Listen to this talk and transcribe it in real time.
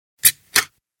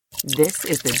This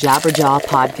is the Jabberjaw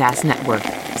Podcast Network,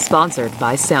 sponsored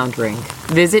by Soundring.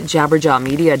 Visit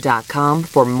jabberjawmedia.com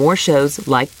for more shows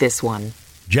like this one.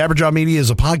 Jabberjaw Media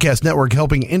is a podcast network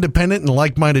helping independent and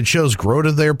like-minded shows grow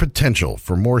to their potential.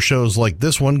 For more shows like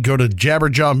this one, go to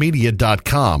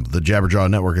jabberjawmedia.com. The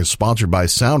Jabberjaw Network is sponsored by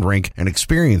Soundrink, an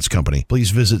experience company. Please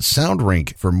visit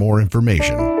Soundrink for more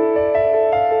information.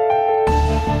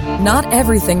 Not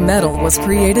everything metal was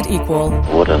created equal.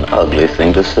 What an ugly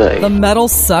thing to say. The Metal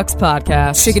Sucks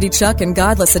Podcast. Shiggity Chuck and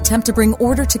Godless attempt to bring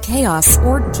order to chaos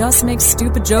or just make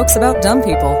stupid jokes about dumb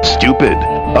people. Stupid.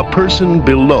 A person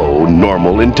below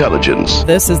normal intelligence.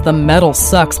 This is the Metal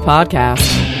Sucks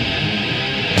Podcast.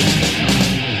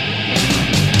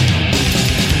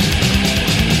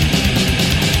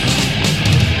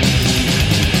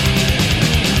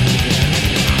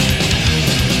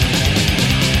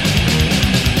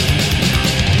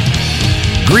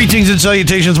 Greetings and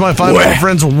salutations, my fine metal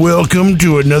friends. Welcome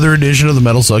to another edition of the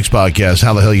Metal Sucks Podcast.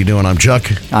 How the hell you doing? I'm Chuck.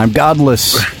 I'm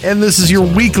Godless. And this is your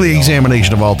weekly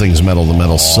examination of all things metal, the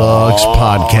Metal Sucks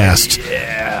Podcast.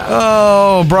 Yeah.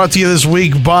 Oh, brought to you this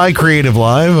week by Creative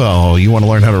Live. Oh, you want to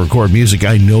learn how to record music?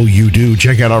 I know you do.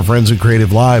 Check out our friends at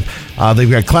Creative Live. They've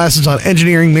got classes on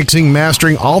engineering, mixing,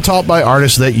 mastering, all taught by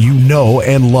artists that you know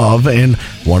and love and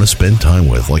want to spend time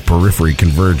with, like Periphery,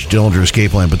 Converge, Dillinger,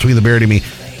 Escape Plan, Between the Buried and Me.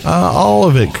 All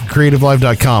of it,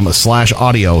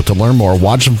 creativelive.com/audio to learn more.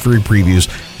 Watch some free previews.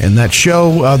 And that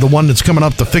show, the one that's coming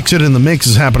up, the Fix It in the Mix,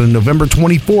 is happening November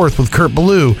 24th with Kurt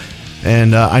Ballou.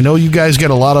 And I know you guys get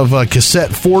a lot of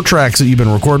cassette 4-tracks that you've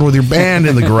been recording with your band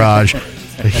in the garage.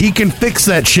 He can fix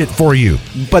that shit for you.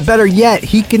 But better yet,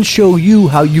 he can show you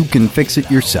how you can fix it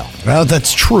yourself. Well,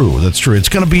 that's true. That's true. It's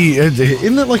going to be,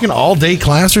 isn't it like an all-day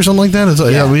class or something like that? It's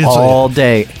all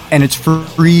day. And it's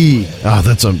free. Oh,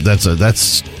 that's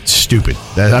stupid.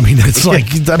 That's like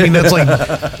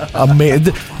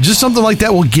just something like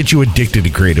that will get you addicted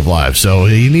to Creative Live. So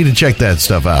you need to check that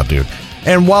stuff out, dude.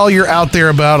 And while you're out there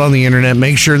about on the internet,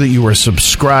 make sure that you are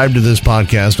subscribed to this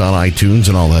podcast on iTunes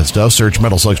and all that stuff. Search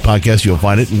Metal Sucks Podcast. You'll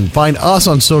find it. And find us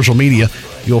on social media.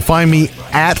 You'll find me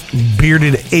at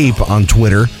Bearded Ape on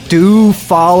Twitter. Do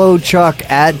follow Chuck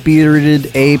at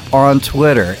Bearded Ape on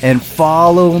Twitter. And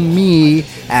follow me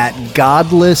at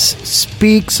Godless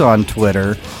Speaks on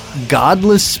Twitter.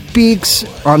 Godless Speaks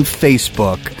on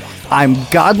Facebook. I'm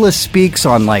Godless Speaks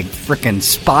on like frickin'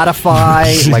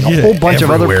 Spotify, like a whole bunch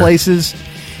everywhere. Of other places.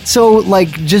 So like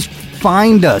just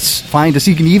find us.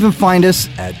 You can even find us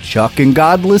at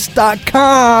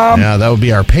chuckandgodless.com. Yeah, that would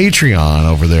be our Patreon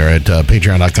over there at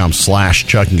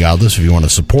patreon.com/chuckandgodless. If you want to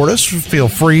support us, feel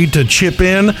free to chip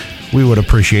in. We would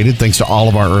appreciate it. Thanks to all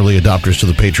of our early adopters to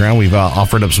the Patreon. We've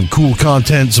offered up some cool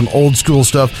content, some old school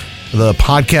stuff. The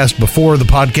podcast before the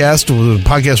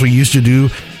podcast we used to do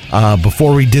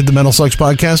before we did the Metal Sucks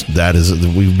Podcast,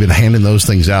 we've been handing those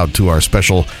things out to our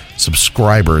special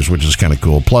subscribers, which is kind of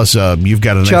cool. Plus, you've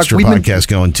got an Chuck, extra podcast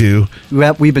going too.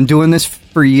 We've been doing this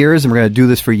for years, and we're going to do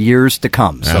this for years to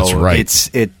come. That's right.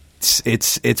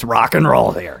 It's rock and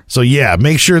roll here. So yeah,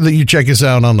 make sure that you check us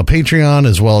out on the Patreon,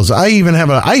 as well as I even have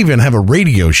a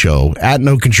radio show at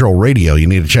No Control Radio. You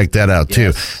need to check that out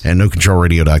too, and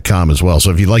NoControlRadio.com as well.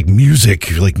 So if you like music,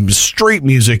 if you like straight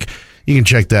music, you can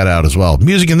check that out as well.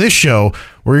 Music in this show,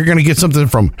 where you're going to get something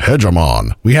from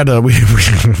Hegemon. I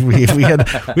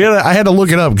had to look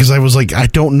it up because I was like, I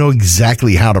don't know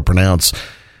exactly how to pronounce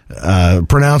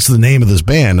the name of this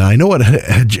band. I know what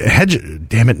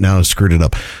damn it, now I screwed it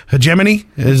up. Hegemony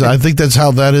is, I think that's how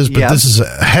that is, but This is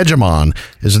Hegemon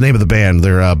is the name of the band.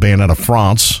 They're a band out of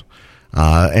France.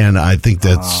 And I think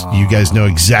that's, you guys know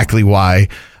exactly why.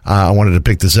 I wanted to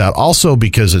pick this out also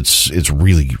because it's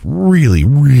really, really,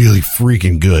 really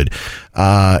freaking good.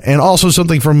 And also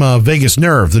something from Vegas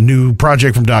Nerve, the new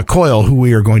project from Coyle, who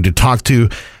we are going to talk to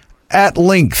at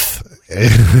length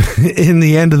in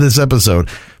the end of this episode,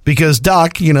 because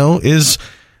Doc, is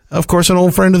of course an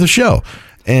old friend of the show.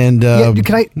 And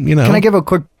can I give a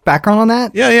quick background on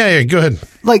that? Yeah. Go ahead.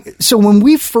 So when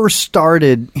we first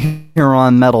started here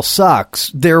on Metal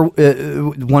Sucks,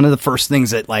 one of the first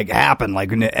things that happened,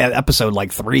 in episode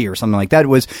 3 or something like that,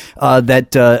 was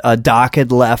that Doc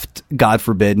had left God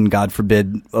Forbid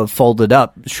folded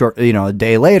up a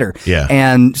day later. Yeah.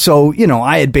 And so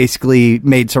I had basically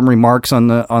made some remarks on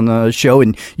the show,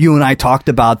 and you and I talked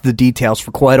about the details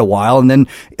for quite a while, and then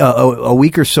a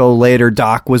week or so later,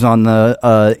 Doc was on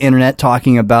the internet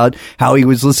talking about how he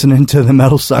was listening to the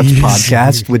Metal Sucks podcast.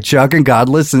 podcast with Chuck and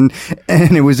Godless, and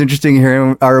it was interesting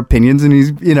hearing our opinions. And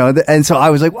he's, and so I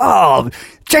was like, wow,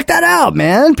 check that out,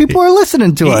 man. People are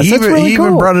listening to us. That's really he cool.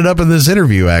 even brought it up in this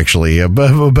interview, actually.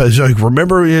 But like,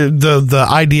 remember the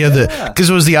idea that, because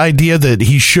it was the idea that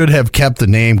he should have kept the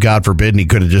name, God forbid, and he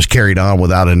could have just carried on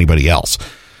without anybody else.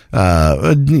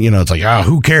 It's like,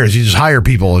 who cares? You just hire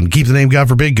people and keep the name God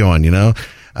forbid going, we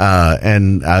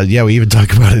even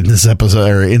talk about it in this episode,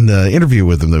 or in the interview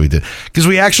with him that we did, because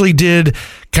we actually did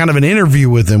kind of an interview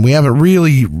with him. We haven't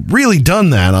really done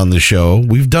that on the show.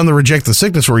 We've done the Reject the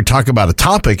Sickness, where we talk about a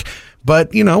topic,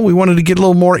 but we wanted to get a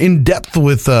little more in depth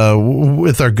with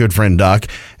our good friend Doc,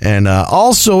 and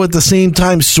also at the same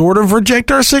time sort of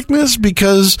reject our sickness,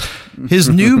 because his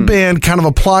new band kind of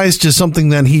applies to something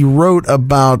that he wrote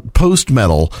about post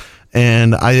metal.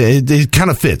 And it kind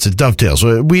of fits. It dovetails.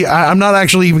 So I'm not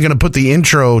actually even going to put the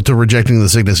intro to Rejecting the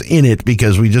Sickness in it,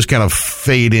 because we just kind of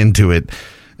fade into it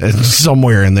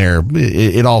somewhere in there.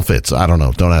 It all fits. I don't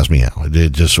know. Don't ask me how.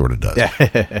 It just sort of does.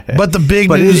 But the big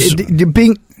news...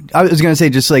 I was going to say,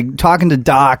 just like talking to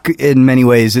Doc in many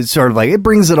ways, it's sort of like, it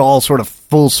brings it all sort of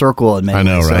full circle in many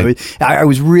ways. I know, right? So I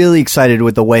was really excited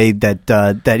with the way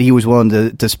that he was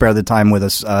willing to spare the time with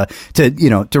us,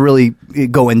 to really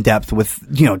go in depth with,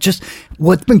 just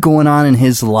what's been going on in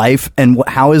his life and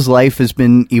how his life has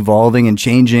been evolving and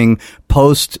changing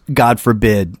post God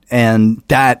forbid. And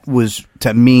that was,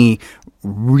 to me,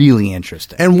 really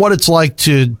interesting. And what it's like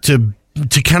to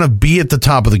kind of be at the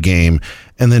top of the game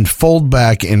and then fold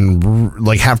back and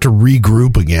like have to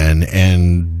regroup again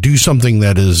and do something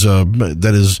that is I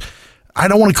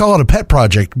don't want to call it a pet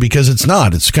project, because it's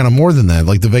not. It's kind of more than that.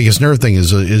 Like the Vegas Nerve thing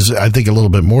is I think a little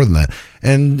bit more than that.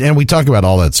 And we talk about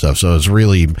all that stuff. So it's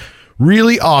really,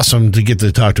 really awesome to get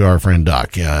to talk to our friend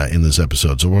Doc in this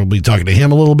episode. So we'll be talking to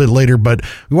him a little bit later, but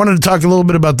we wanted to talk a little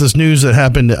bit about this news that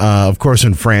happened, of course,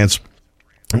 in France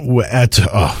at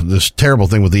this terrible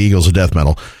thing with the Eagles of Death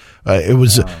Metal. It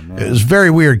was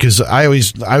very weird, because I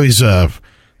always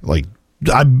like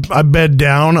I bed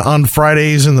down on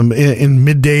Fridays in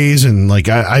middays, and like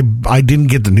I didn't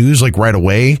get the news like right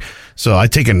away, so I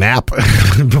take a nap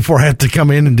before I have to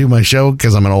come in and do my show,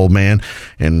 because I'm an old man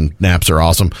and naps are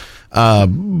awesome.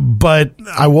 But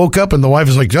I woke up and the wife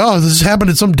was like, "Oh, this happened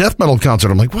at some death metal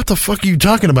concert." I'm like, "What the fuck are you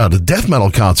talking about? A death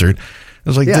metal concert?" I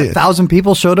was like, 1,000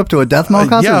 people showed up to a death metal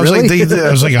concert. I was really? like,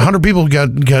 I was like, 100 people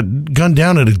got gunned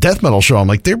down at a death metal show. I'm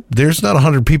like, there's not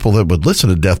 100 people that would listen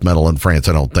to death metal in France,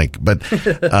 I don't think. But,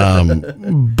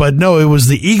 but no, it was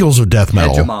the Eagles of death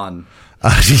metal. Hegemon.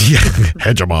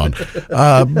 Hegemon.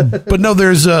 But no,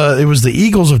 it was the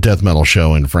Eagles of Death Metal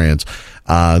show in France.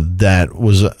 That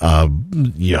was,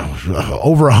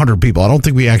 over 100 people. I don't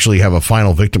think we actually have a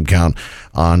final victim count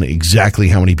on exactly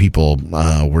how many people,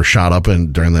 were shot up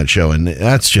during that show. And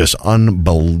that's just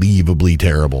unbelievably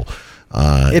terrible.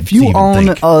 If you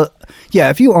own a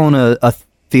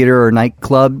theater or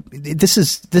nightclub, this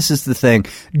is the thing.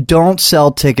 Don't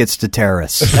sell tickets to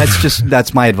terrorists.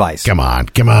 That's my advice. Come on.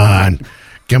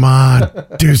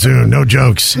 Too soon. No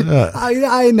jokes.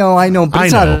 I know, but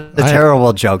it's not a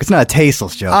terrible joke. It's not a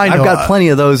tasteless joke. I've got plenty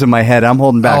of those in my head. I'm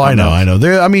holding back. I know.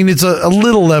 It's a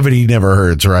little levity never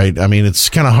hurts, right? I mean, it's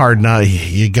kind of hard not.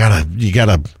 You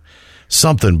gotta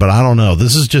something, but I don't know.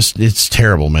 This is it's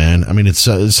terrible, man. I mean, it's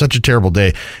such a terrible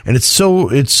day, and it's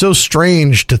so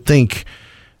strange to think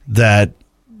that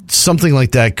something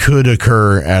like that could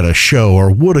occur at a show, or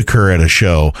would occur at a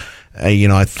show.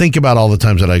 I think about all the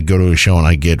times that I go to a show and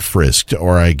I get frisked,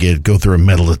 or I go through a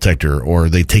metal detector, or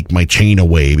they take my chain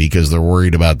away because they're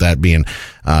worried about that being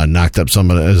knocked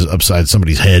upside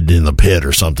somebody's head in the pit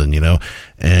or something,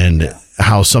 and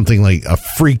how something like a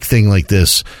freak thing like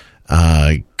this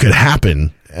could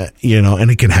happen,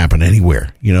 and it can happen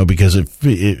anywhere, because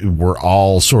we're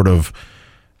all sort of,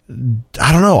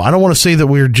 I don't know. I don't want to say that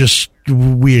we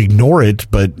ignore it,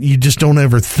 but you just don't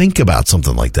ever think about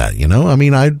something like that. I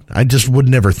mean, I just would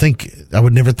never think. I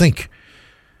would never think.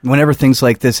 Whenever things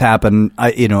like this happen,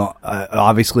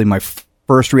 obviously my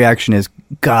first reaction is,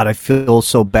 God, I feel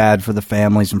so bad for the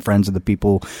families and friends of the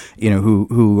people,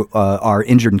 who are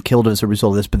injured and killed as a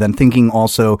result of this. But then thinking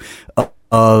also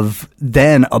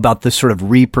about the sort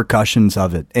of repercussions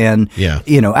of it. And,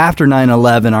 after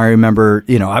 9/11, I remember,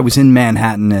 I was in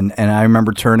Manhattan, and I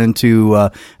remember turning to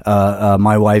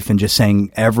my wife and just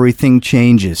saying, everything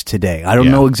changes today. I don't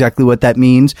know exactly what that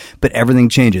means, but everything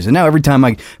changes. And now every time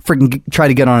I freaking try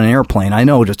to get on an airplane, I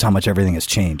know just how much everything has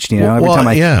changed. Every time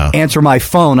I answer my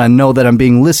phone, I know that I'm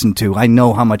being listened to. I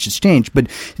know how much it's changed. But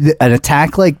an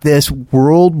attack like this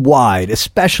worldwide,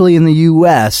 especially in the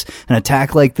U.S., an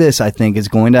attack like this, I think, is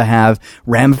going to have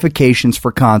ramifications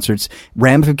for concerts,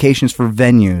 ramifications for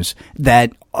venues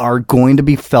that are going to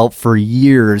be felt for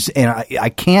years, and I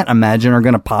can't imagine are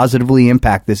going to positively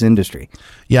impact this industry.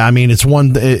 Yeah, I mean, it's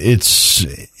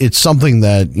something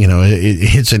that, it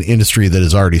hits an industry that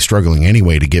is already struggling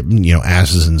anyway to get,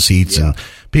 asses in seats and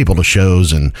people to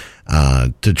shows and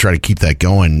to try to keep that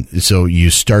going. So you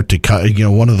start to cut,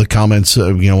 one of the comments,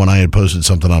 when I had posted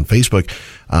something on Facebook,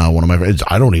 one of my friends,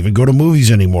 I don't even go to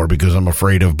movies anymore because I'm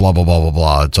afraid of blah, blah, blah, blah,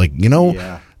 blah. It's like,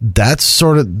 that's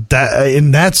sort of that,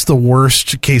 and that's the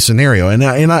worst case scenario. And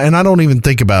I don't even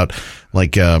think about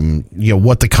like,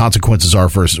 what the consequences are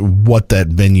for what that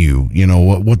venue,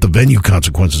 what the venue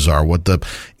consequences are, what the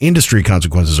industry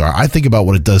consequences are. I think about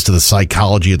what it does to the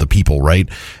psychology of the people, right?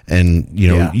 And,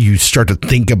 you start to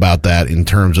think about that in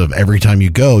terms of every time you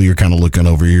go, you're kind of looking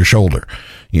over your shoulder,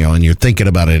 and you're thinking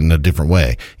about it in a different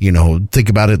way. Think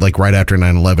about it like right after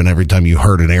 9/11, every time you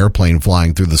heard an airplane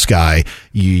flying through the sky,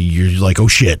 you're like, oh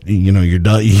shit, you're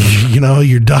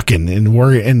ducking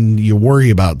and you worry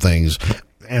about things.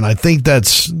 And I think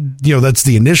that's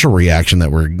the initial reaction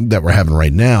that we're having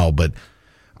right now. But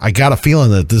I got a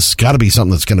feeling that this has got to be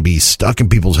something that's going to be stuck in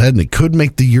people's head, and it could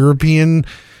make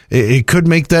it could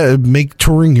make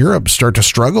touring Europe start to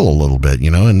struggle a little bit,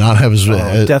 and not have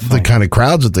the kind of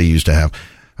crowds that they used to have.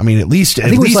 I mean, at least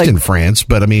in France,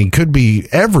 but I mean, it could be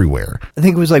everywhere. I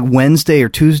think it was like Wednesday or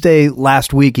Tuesday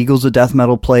last week, Eagles of Death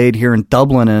Metal played here in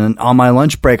Dublin, and on my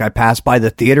lunch break, I passed by the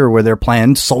theater where they're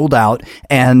playing, sold out,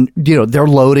 and they're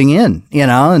loading in,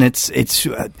 and it's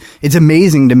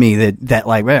amazing to me that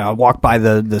like, I walked by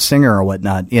the singer or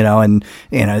whatnot, and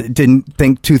didn't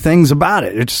think two things about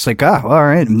it. It's just like, oh, all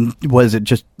right. And was it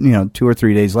just 2 or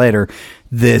 3 days later,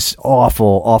 this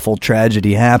awful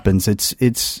tragedy happens?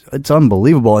 It's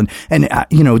unbelievable. And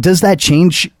does that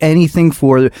change anything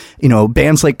for,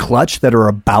 bands like Clutch that are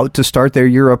about to start their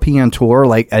European tour?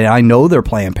 Like, I know they're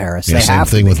playing Paris. Yeah, same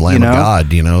thing with Lamb of God.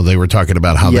 They were talking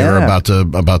about how they were about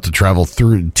to travel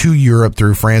to Europe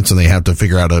through France, and they have to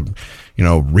figure out a,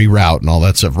 reroute and all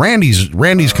that stuff.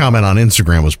 Randy's comment on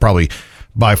Instagram was probably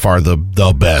by far the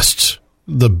best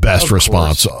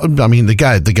response. I mean, the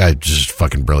guy just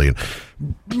fucking brilliant.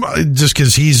 Just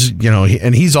because he's,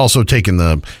 and he's also taken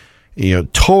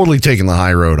totally taken the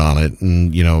high road on it,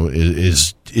 and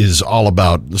is all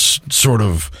about sort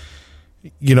of,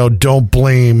 don't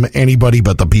blame anybody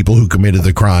but the people who committed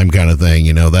the crime kind of thing,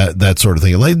 that sort of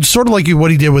thing. Like, sort of like what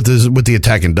he did with the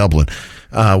attack in Dublin,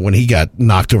 when he got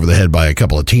knocked over the head by a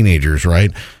couple of teenagers,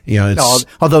 right?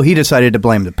 Although he decided to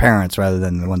blame the parents rather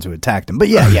than the ones who attacked him. But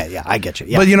yeah, I get you.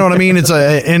 Yeah. But you know what I mean?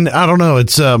 And I don't know,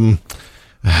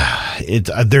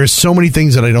 there's so many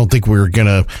things that I don't think we're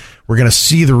gonna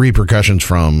see the repercussions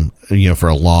from, for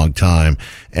a long time.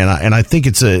 And I think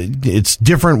it's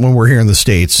different when we're here in the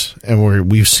States,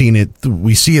 and we see it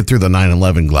through the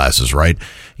 9/11 glasses, right?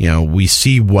 We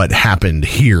see what happened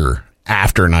here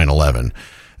after 9/11.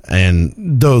 And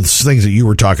those things that you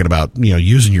were talking about,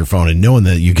 using your phone and knowing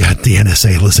that you got the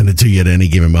NSA listening to you at any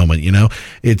given moment,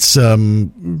 it's,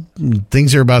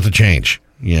 things are about to change,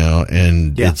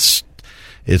 and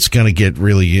it's going to get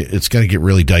really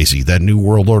dicey. That new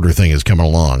world order thing is coming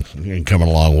along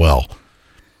well.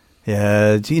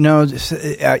 Yeah.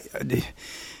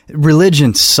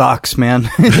 Religion sucks, man.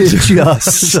 It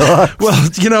just sucks. Well,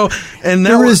 and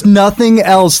there is nothing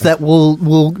else that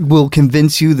will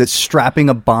convince you that strapping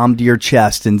a bomb to your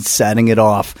chest and setting it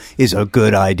off is a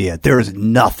good idea. There is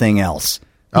nothing else.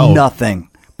 Nothing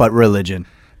but religion.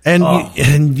 And God,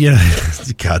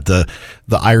 the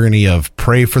irony of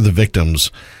pray for the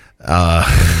victims. Oh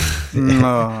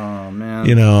man.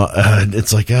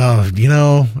 It's like,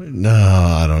 no,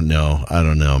 I don't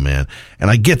know, man.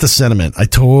 And I get the sentiment. I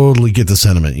totally get the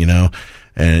sentiment,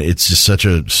 and it's just such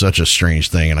a strange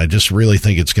thing. And I just really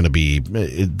think this is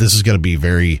going to be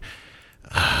very,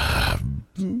 I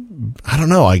don't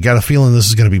know. I got a feeling this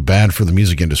is going to be bad for the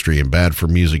music industry and bad for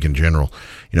music in general,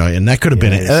 and that could have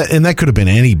been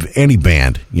any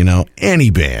band, any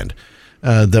band.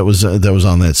 That was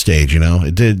on that stage,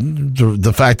 It did.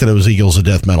 The fact that it was Eagles of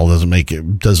Death Metal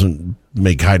doesn't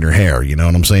make hide nor hair. You know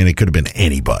what I'm saying? It could have been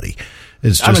anybody.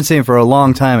 I've been saying for a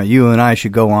long time that you and I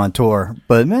should go on tour,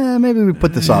 but maybe we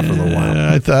put this off for a little while.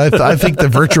 I think the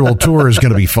virtual tour is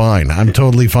going to be fine. I'm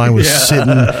totally fine with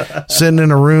sitting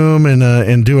in a room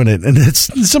and doing it. And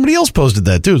somebody else posted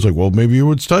that too. It's like, well, maybe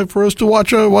it's time for us to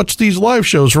watch these live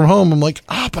shows from home. I'm like,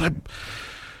 damn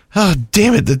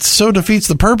it! That so defeats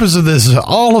the purpose of this.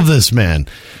 All of this, man.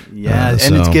 Yeah,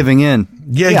 and it's giving in.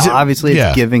 Yeah, obviously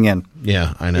it's giving in.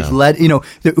 Yeah, I know. It's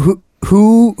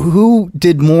who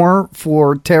did more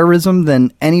for terrorism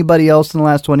than anybody else in the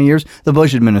last 20 years? The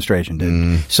Bush administration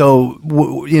did. So,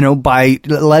 by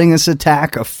letting this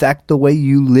attack affect the way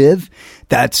you live,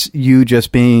 that's you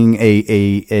just being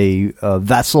a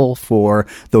vessel for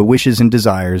the wishes and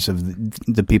desires of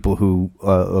the people who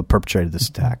perpetrated this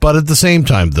attack. But at the same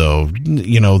time, though,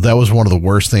 that was one of the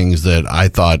worst things that I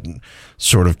thought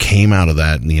sort of came out of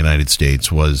that in the United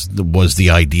States was the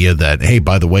idea that, hey,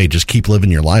 by the way, just keep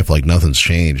living your life like nothing's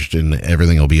changed and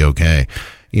everything will be okay.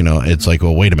 It's like,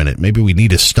 well, wait a minute. Maybe we need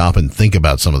to stop and think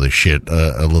about some of this shit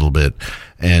a little bit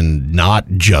and not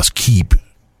just keep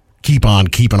on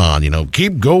keeping on,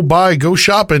 go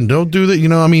shopping. Don't do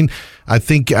that. I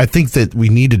think that we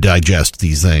need to digest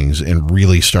these things and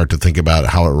really start to think about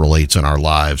how it relates in our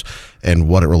lives and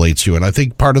what it relates to. And I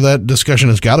think part of that discussion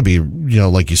has got to be,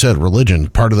 like you said, religion.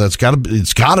 Part of that's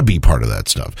it's got to be part of that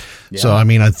stuff. Yeah. So, I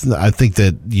think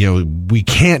that, we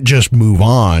can't just move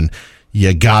on.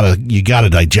 You gotta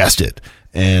digest it.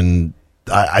 And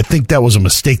I think that was a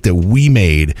mistake that we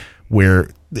made where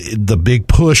the big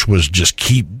push was just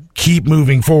keep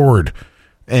moving forward.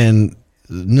 And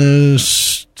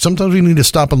sometimes we need to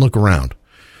stop and look around,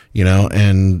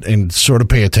 and sort of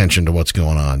pay attention to what's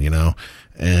going on,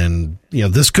 And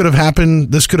this could have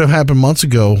happened. This could have happened months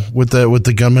ago with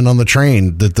the gunman on the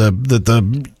train that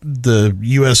the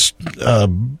U.S.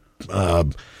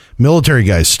 Military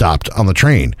guys stopped on the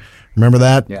train. Remember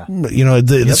that? Yeah.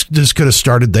 This could have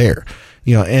started there.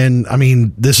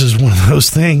 And this is one of those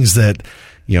things that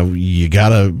you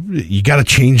gotta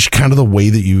change kind of the way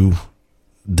that you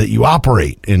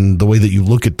operate and the way that you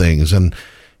look at things. And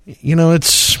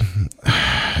it's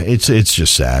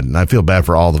just sad, and I feel bad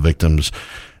for all the victims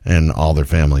and all their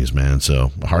families, man.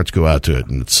 So hearts go out to it,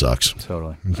 and it sucks.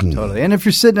 Totally. And if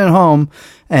you're sitting at home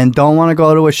and don't want to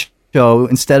go to a show,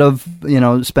 instead of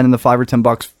spending the $5 or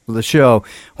 $10 for the show,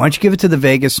 why don't you give it to the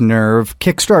Vegas Nerve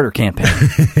Kickstarter campaign?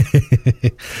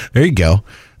 There you go.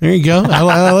 I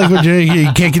like what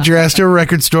you can't get your ass to a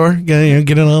record store. Get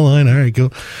it online. All right,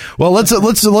 cool. Well,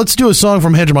 let's do a song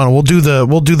from Hegemon. We'll do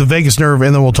the Vegas Nerve,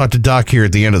 and then we'll talk to Doc here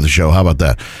at the end of the show. How about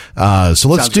that? So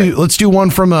let's do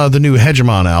one from the new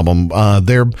Hegemon album.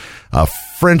 They're a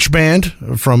French band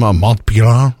from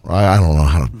Montpellier. I don't know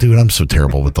how to do it. I'm so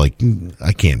terrible with I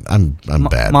can't. I'm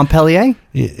bad. Montpellier?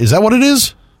 Is that what it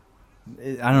is?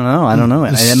 I don't know.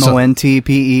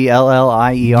 Montpellier.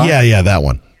 Yeah, that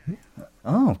one.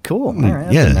 Oh, cool. All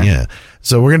right, yeah.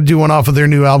 So we're going to do one off of their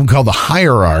new album called The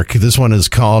Hierarch. This one is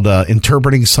called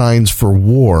Interpreting Signs for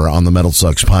War on the Metal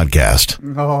Sucks podcast.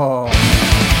 Oh.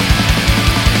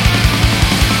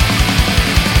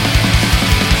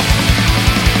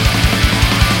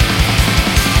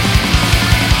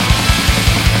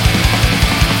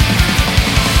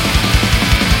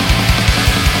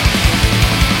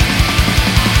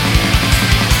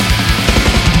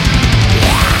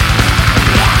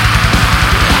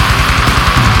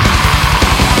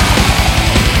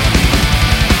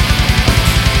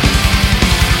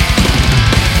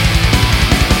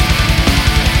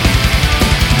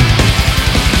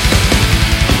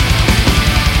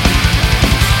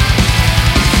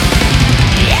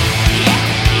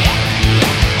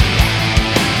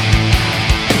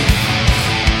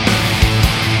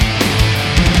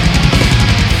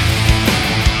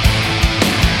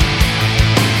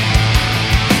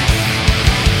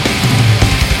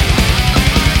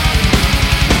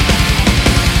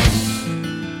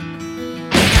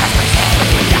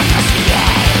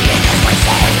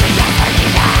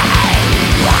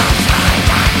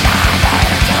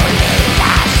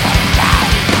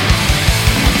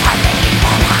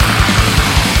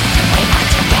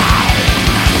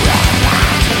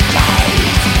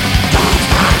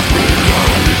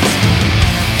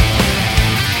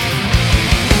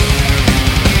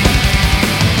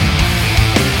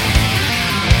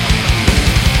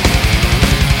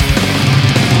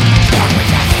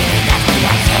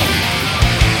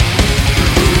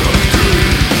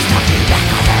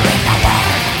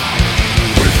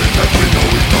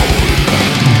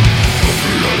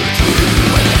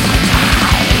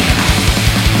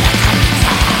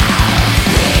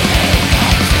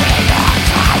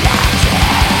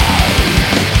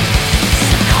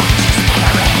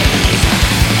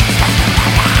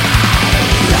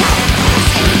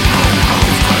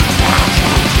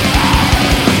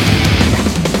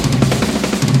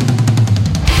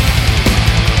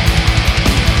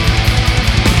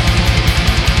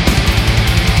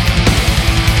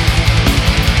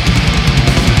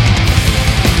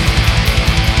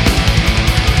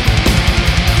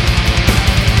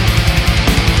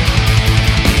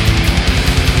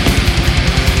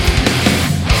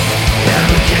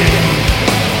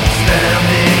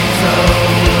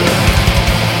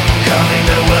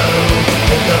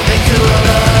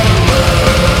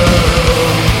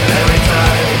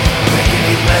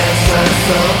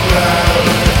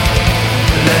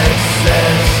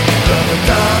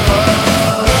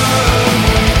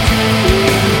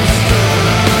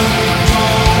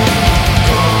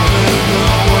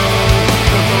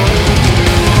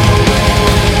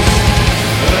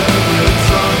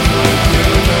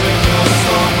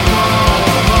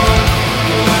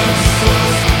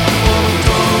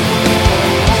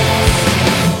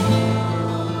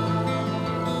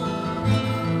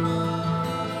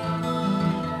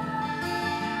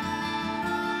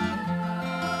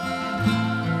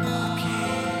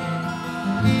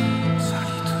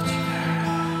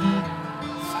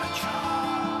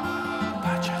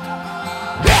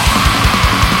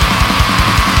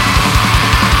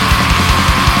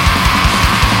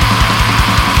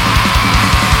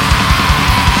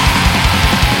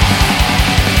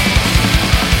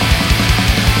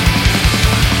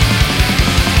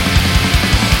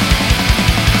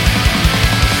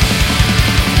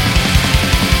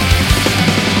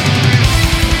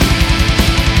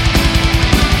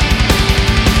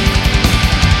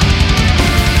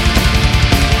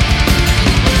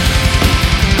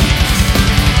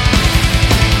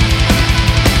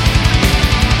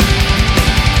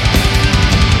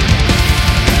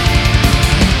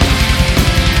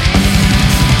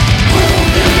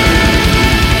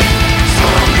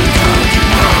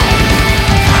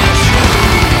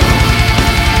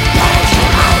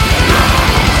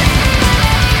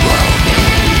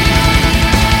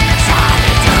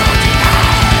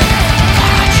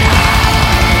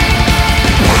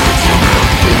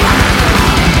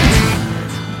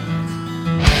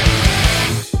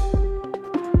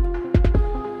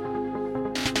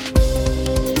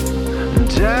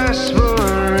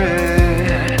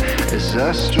 desperate as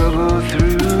I struggle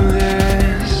through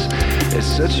this. It's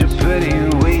such a pity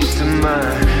waste of my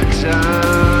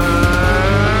time.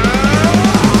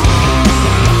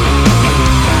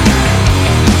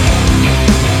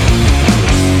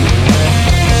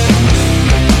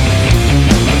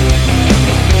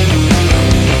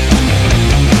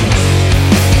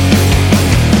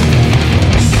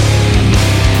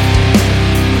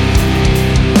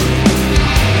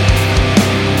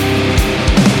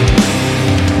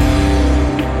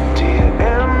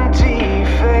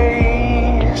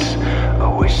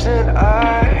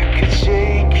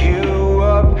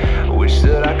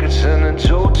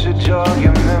 Jog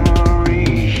your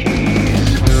memories.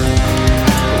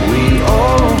 We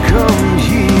all come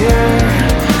here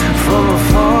from a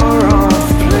far off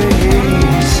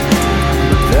place,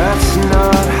 but that's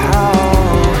not how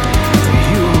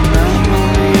you remember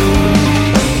me.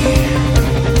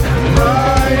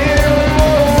 My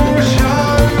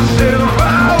emotions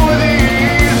devour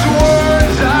these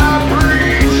words I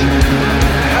preach.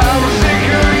 I'm sick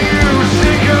of you,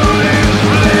 sick of this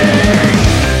place.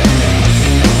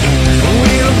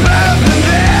 We'll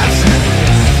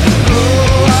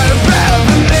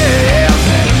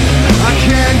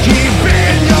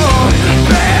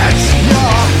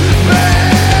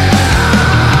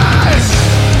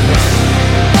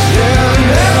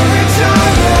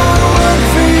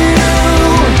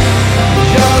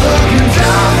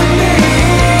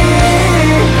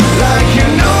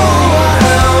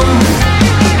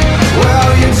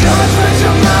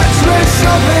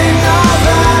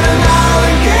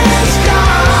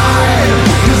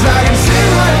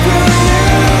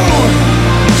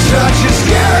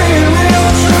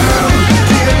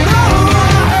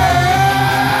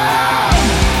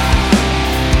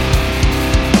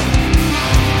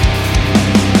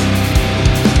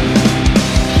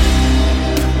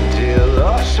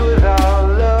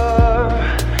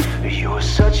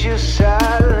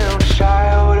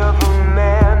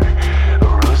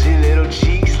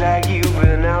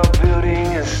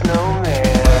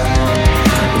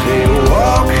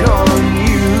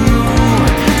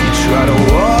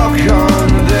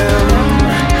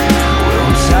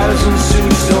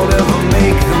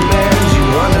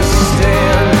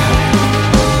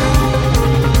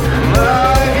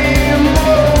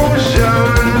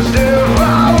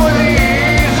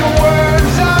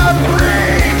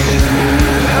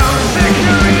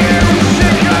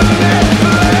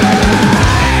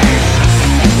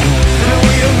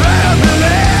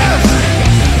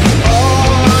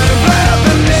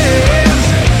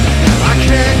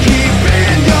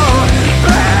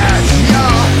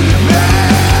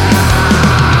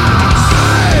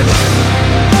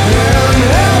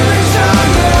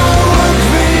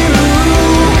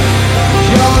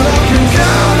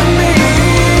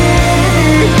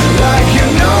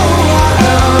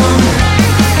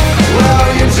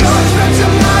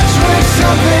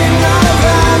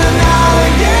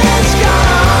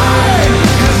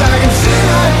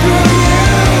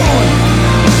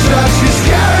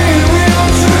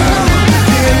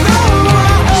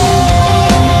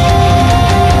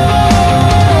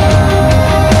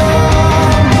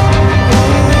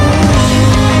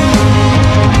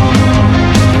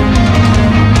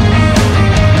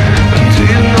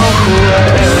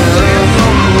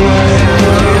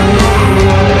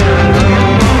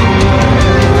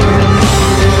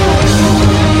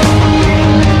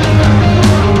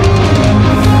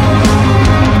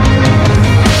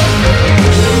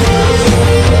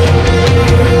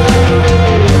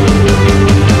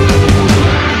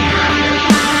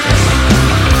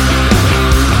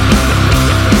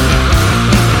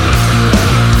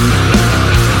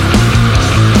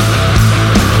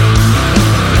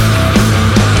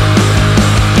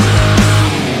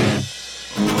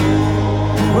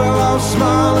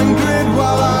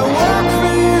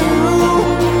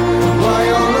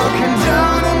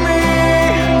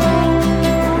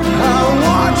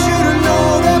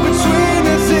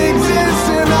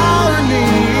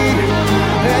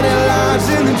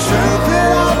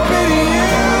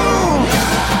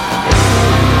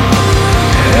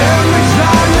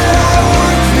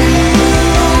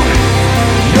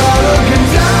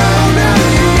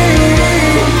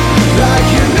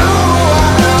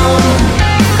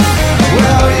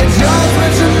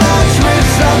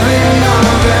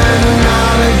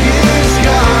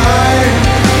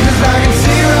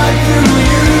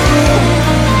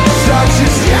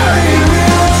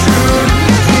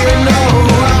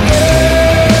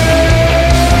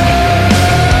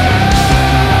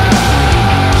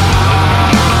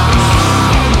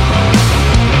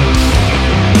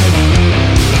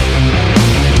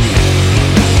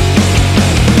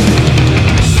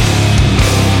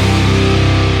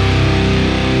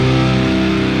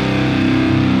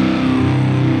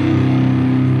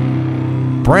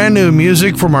Brand new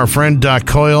music from our friend Doc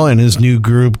Coyle and his new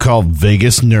group called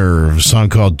Vegas Nerve. A song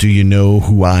called Do You Know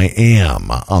Who I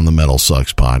Am on the Metal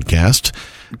Sucks podcast.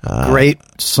 Great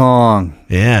song.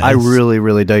 Yeah. I really,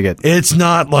 really dig it. It's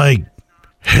not like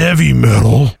heavy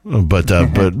metal, but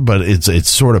it's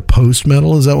sort of post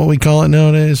metal. Is that what we call it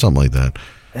nowadays? Something like that.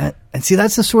 And see,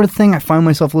 that's the sort of thing I find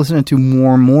myself listening to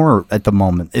more and more at the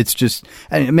moment. It's just,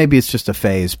 and maybe it's just a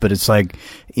phase, but it's like,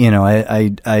 you know,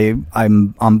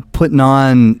 I'm putting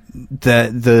on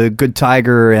the Good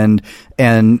Tiger and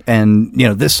you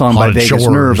know, this song by Vegas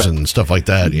Nerve and stuff like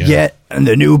that. Yeah, and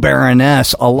the new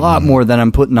Baroness a lot more than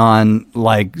I'm putting on,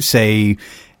 like, say,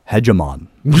 Hegemon.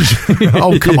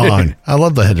 Oh, come on. I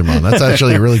love the Hegemon. That's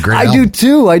actually a really great album. do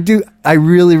too. I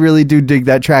really, really do dig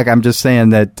that track. I'm just saying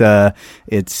that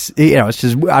it's, you know, it's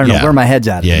just, I don't know where my head's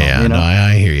at. Yeah. You know? No,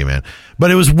 I hear you, man.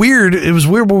 But it was weird. It was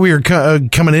weird when we were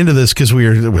coming into this because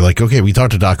we're like, okay, we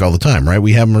talk to Doc all the time, right?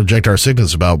 We have him reject our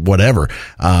sickness about whatever,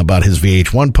 about his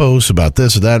VH1 posts, about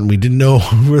this or that. And we didn't know.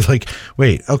 We're like,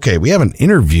 wait, okay, we haven't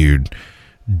interviewed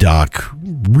Doc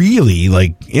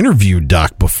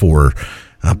before.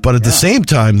 But at the same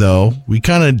time, though, we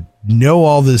kind of know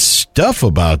all this stuff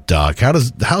about Doc. How's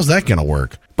that going to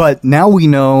work? But now we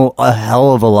know a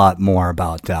hell of a lot more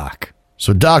about Doc.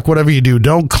 So, Doc, whatever you do,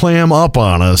 don't clam up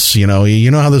on us. You know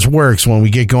how this works. When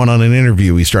we get going on an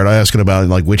interview, we start asking about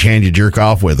like which hand you jerk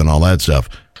off with and all that stuff.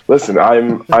 Listen,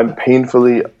 I'm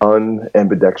painfully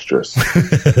unambidextrous.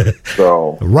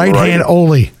 So right hand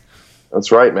only.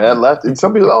 That's right, man. Left. And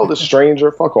some people, the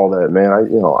stranger. Fuck all that,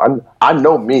 man. I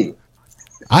know me.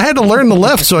 I had to learn the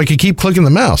left so I could keep clicking the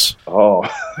mouse. Oh.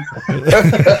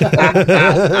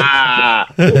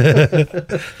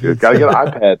 Dude, gotta get an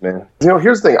iPad, man. You know,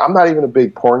 here's the thing. I'm not even a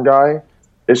big porn guy.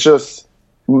 It's just,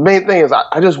 main thing is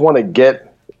I just want to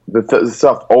get the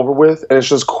stuff over with, and it's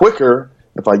just quicker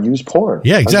if I use porn.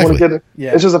 Yeah, exactly.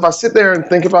 It's just if I sit there and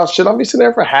think about shit, I'll be sitting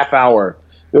there for a half hour.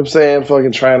 You know what I'm saying?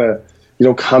 Fucking trying to,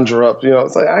 conjure up.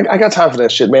 It's like, I got time for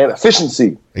that shit, man.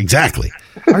 Efficiency. Exactly.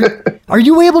 Are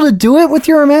you able to do it with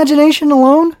your imagination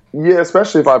alone? Yeah,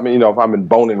 especially if I've been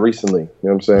boning recently. You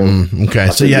know what I'm saying? Okay,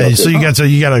 so you got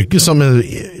to get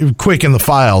something quick in the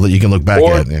file that you can look back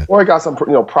at. Yeah. Or I got some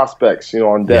prospects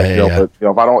on deck. But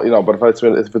if I don't, but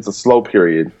if it's a slow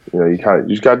period, you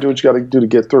just got to do what you got to do to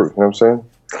get through. You know what I'm saying?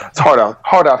 It's hard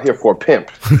out here for a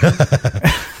pimp.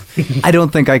 I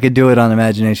don't think I could do it on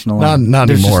imagination alone. Not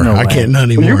anymore. I can't. Not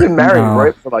anymore. You've been married,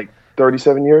 right, for like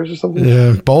 37 years or something?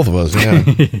 Yeah, both of us. Yeah.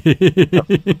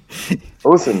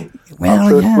 Listen,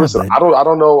 listen. I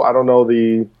don't know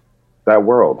that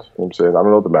world. You know what I'm saying? I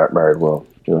don't know the married world.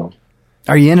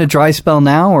 Are you in a dry spell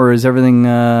now, or is everything?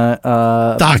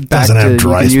 Doc doesn't have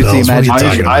dry spells. What are you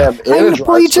talking about? I am in a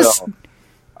dry spell.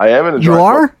 I am in a dry spell. You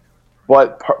are?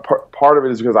 But part of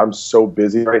it is because I'm so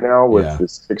busy right now with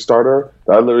this Kickstarter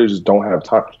that I literally just don't have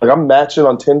time. Like, I'm matching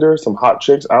on Tinder, some hot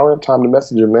chicks. I don't have time to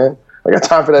message them, man. I got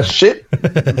time for that shit.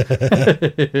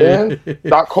 Man,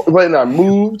 I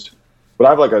moved, but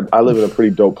I live in a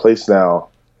pretty dope place now.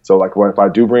 So like, if I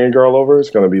do bring a girl over,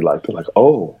 it's gonna be like, they're like,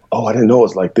 oh, I didn't know it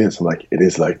was like this. I'm like, it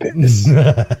is like this.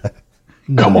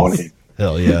 Come on in.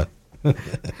 Hell yeah.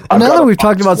 Now that we've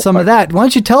talked about some of that, why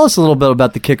don't you tell us a little bit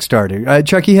about the Kickstarter?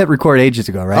 Chuck, you hit record ages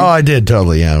ago, right? Oh, I did,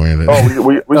 totally, yeah.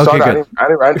 We started. I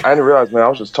didn't realize, man. I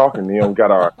was just talking. We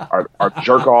got our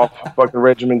jerk off fucking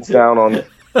regiments down on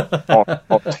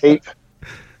tape.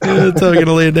 That's how I'm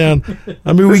gonna lay it down.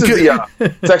 I mean, this is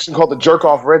the section called the jerk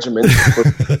off regiment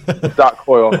with Doc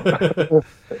Coyle.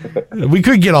 We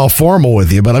could get all formal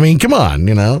with you, but I mean, come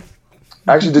on,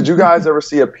 Actually, did you guys ever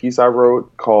see a piece I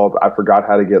wrote called "I Forgot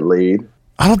How to Get Laid"?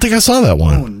 I don't think I saw that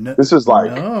one. Oh, no. This is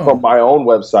from my own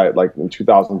website, like in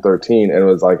 2013, and it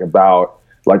was like about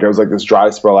it was like this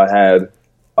dry spell I had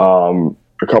a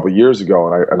couple years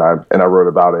ago, and I wrote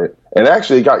about it, and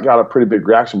actually got a pretty big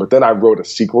reaction. But then I wrote a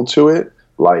sequel to it,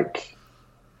 like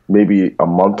maybe a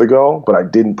month ago, but I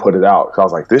didn't put it out because I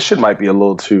was like, this shit might be a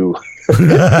little too.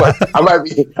 I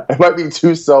might be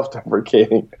too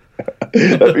self-deprecating.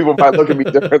 That people might look at me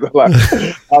different. Than like,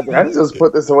 I just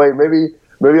put this away.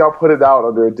 Maybe I'll put it out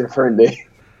under a different name.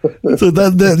 So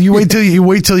that you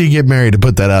wait till you get married to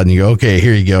put that out, and you go, okay,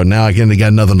 here you go. Now I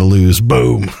got nothing to lose.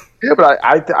 Boom. Yeah, but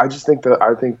I just think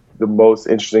the most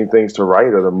interesting things to write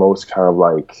are the most kind of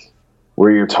like where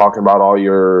you're talking about all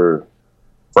your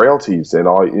frailties and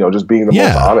all, just being the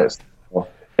most honest.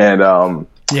 And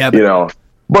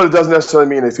but it doesn't necessarily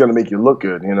mean it's going to make you look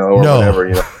good, or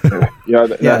whatever.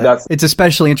 That's it's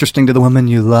especially interesting to the woman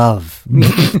you love,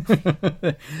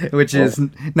 which is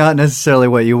not necessarily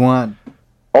what you want.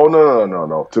 Oh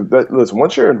no! Listen,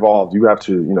 once you're involved, you have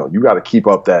to, you got to keep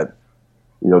up that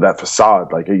that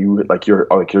facade, like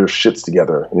your shit's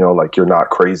together, like you're not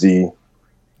crazy.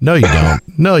 No, you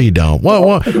don't. No, you don't.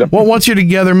 Well, once you're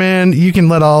together, man, you can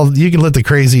let the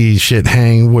crazy shit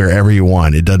hang wherever you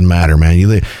want. It doesn't matter,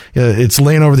 man. It's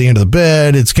laying over the end of the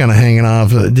bed. It's kind of hanging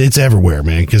off. It's everywhere,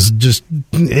 man. Because just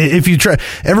if you try,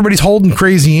 everybody's holding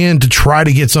crazy in to try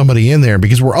to get somebody in there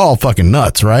because we're all fucking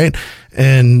nuts, right?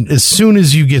 And as soon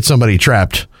as you get somebody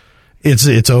trapped,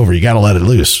 it's over. You got to let it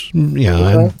loose, and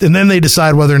then they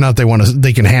decide whether or not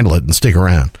they can handle it and stick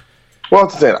around. Well,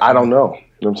 that's the thing. I don't know.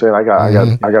 You know what I'm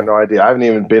saying? I got no idea. I haven't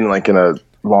even been like in a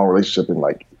long relationship in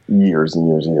like years and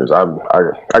years and years. I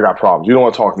got problems. You don't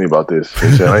want to talk to me about this. You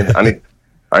know what I'm saying?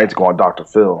 I need to go on Dr.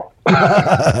 Phil.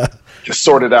 Just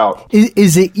sort it out.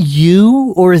 Is it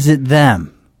you or is it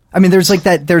them? I mean, there's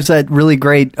that really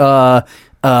great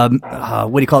what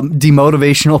do you call it?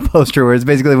 Demotivational poster where it's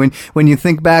basically when you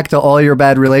think back to all your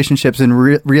bad relationships and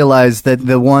realize that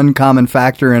the one common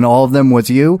factor in all of them was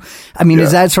you. I mean,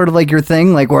 is that sort of like your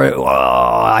thing? Like where,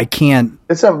 I can't.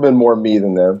 It's never been more me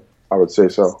than them. I would say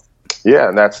so. Yeah.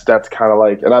 And that's kind of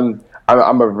like, and I'm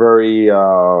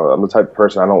the type of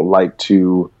person, I don't like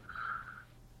to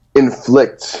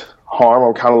inflict harm.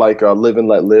 I'm kind of like a live and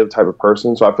let live type of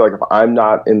person. So I feel like if I'm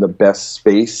not in the best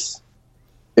space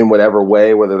in whatever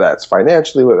way, whether that's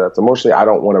financially, whether that's emotionally, I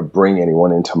don't want to bring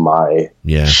anyone into my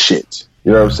shit.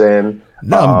 You know what I'm saying?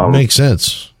 No, makes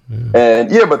sense. And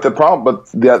but the problem,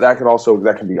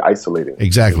 that can be isolating.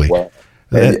 Exactly. Well.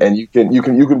 And you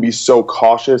can be so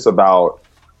cautious about,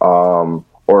 or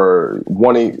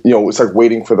wanting, it's like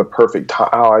waiting for the perfect time.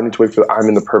 Oh, I need to wait I'm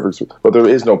in the perfect, but there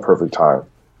is no perfect time.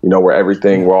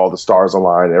 Where all the stars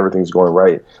align and everything's going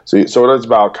right. So it is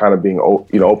about kind of being,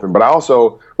 open. But I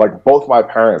also, like, both my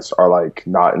parents are, like,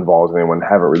 not involved in anyone,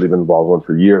 haven't really been involved in one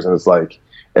for years. And it's like,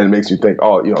 and it makes you think,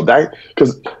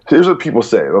 because here's what people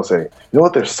say. They'll say, you know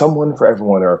what, there's someone for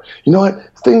everyone. Or, you know what,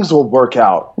 things will work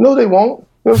out. No, they won't. You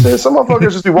know what I'm saying? Some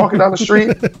motherfuckers just be walking down the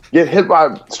street, get hit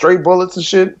by stray bullets and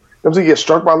shit. You know what I'm saying? Get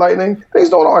struck by lightning. Things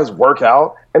don't always work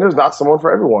out. And there's not someone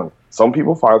for everyone. Some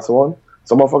people find someone.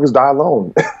 Some motherfuckers die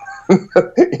alone.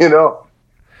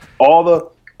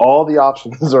 All the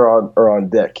options are on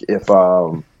deck if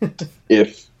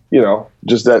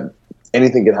just that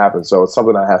anything can happen. So it's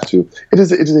something it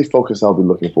is a focus I'll be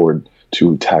looking forward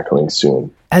to tackling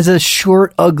soon. As a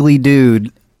short, ugly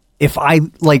dude, if I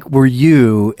were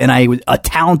you and I was a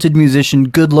talented musician,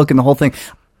 good looking, the whole thing,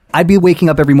 I'd be waking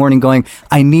up every morning going,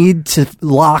 I need to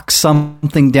lock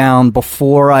something down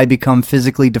before I become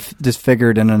physically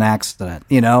disfigured in an accident,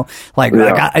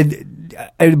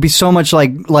 it'd be so much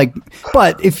like,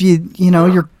 but if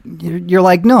you're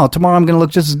like, no, tomorrow I'm going to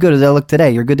look just as good as I look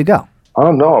today. You're good to go. I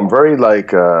don't know. I'm very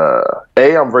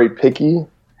I'm very picky,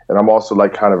 and I'm also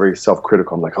kind of very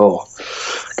self-critical. I'm like, oh,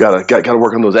 gotta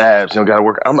work on those abs. Gotta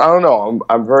work. I don't know.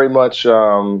 I'm very much.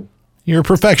 You're a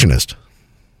perfectionist.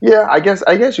 Yeah, I guess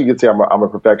you could say I'm a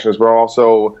perfectionist, but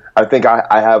also I think I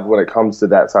have, when it comes to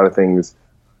that side of things,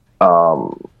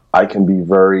 I can be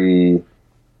very,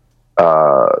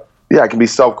 I can be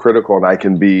self-critical, and I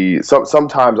can be,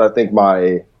 sometimes I think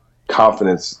my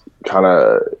confidence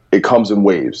it comes in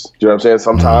waves. Do you know what I'm saying?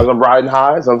 Sometimes I'm riding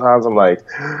high, sometimes I'm like,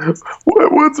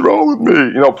 what's wrong with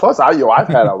me? Plus I've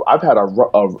had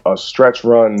a stretch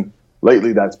run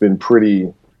lately that's been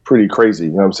pretty crazy.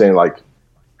 You know what I'm saying? Like,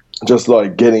 just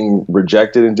like getting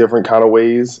rejected in different kind of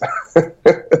ways, and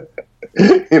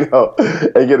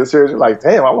get a serious, like,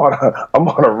 damn, I'm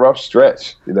on a rough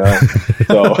stretch,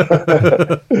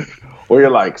 so where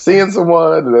you're like seeing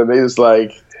someone and then they just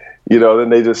then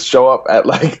they just show up at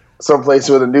like some place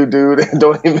with a new dude and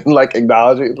don't even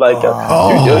acknowledge it. It's like,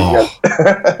 oh,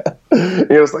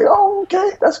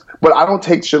 okay. But I don't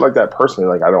take shit like that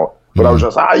personally. I don't, but I was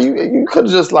just, you could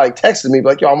have just texted me,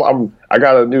 like, yo, I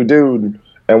got a new dude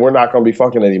and we're not going to be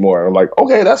fucking anymore. And I'm like,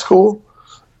 okay, that's cool.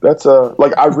 That's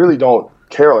I really don't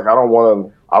care. I don't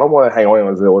want to hang out with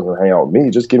anyone that wasn't hanging out with me.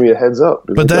 Just give me a heads up.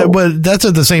 But that's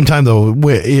at the same time though.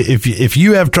 If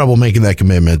you have trouble making that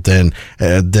commitment, then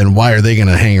why are they going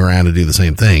to hang around and do the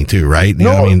same thing too? Right?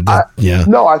 No,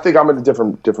 I think I'm in a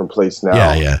different place now.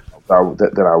 Yeah.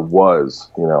 Than I was.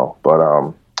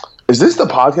 But is this the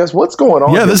podcast? What's going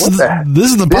on? Yeah, this is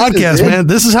the podcast, man.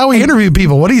 This is how we interview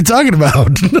people. What are you talking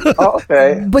about?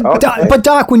 Okay. But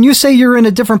Doc, when you say you're in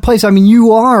a different place, I mean,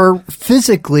 you are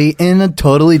physically in a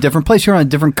totally different place. You're on a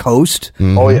different coast.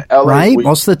 Mm-hmm. Oh yeah, LA, right?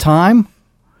 Most of the time.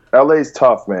 LA's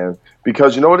tough, man,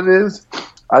 because you know what it is?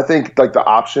 I think the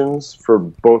options for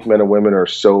both men and women are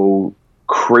so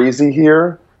crazy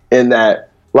here, in that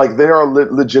there are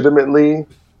legitimately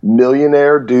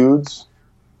millionaire dudes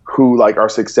who are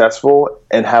successful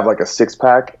and have a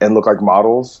six-pack and look like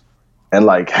models, and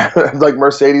like like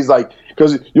Mercedes, like,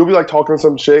 because you'll be like talking to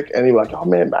some chick and you're like, oh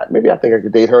man, maybe I think I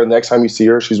could date her. And the next time you see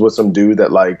her, she's with some dude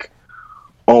that like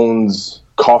owns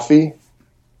coffee.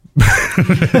 You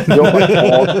know,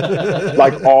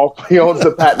 he owns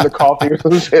the patent of coffee or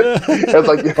some shit. It's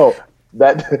like,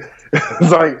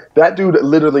 it's like that dude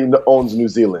literally owns New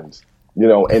Zealand. You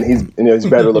know, and he's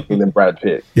better looking than Brad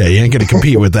Pitt. Yeah, you ain't gonna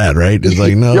compete with that, right? It's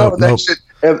like no. Shit,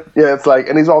 and, yeah, it's like,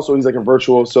 and he's like a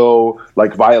virtuoso,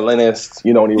 like violinist,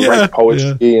 you know, and he writes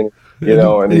poetry, and you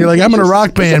know, and you're like, I'm in a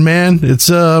rock band, man. It's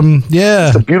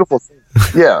it's a beautiful thing.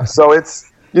 Yeah, so it's,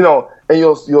 you know, and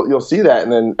you'll see that,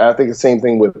 and then I think the same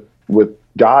thing with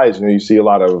guys. You know, you see a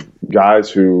lot of guys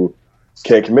who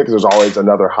can't commit because there's always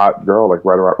another hot girl like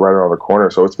right around the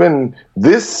corner. So it's been,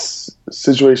 this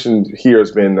situation here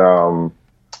has been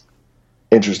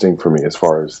interesting for me as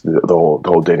far as the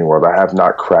whole dating world. I have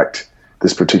not cracked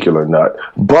this particular nut,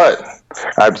 but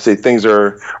I have to say things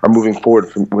are moving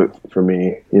forward for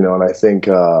me, you know, and I think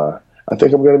I'm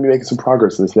going to be making some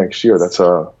progress this next year. That's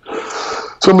what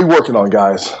I'm be working on,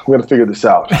 guys. I'm going to figure this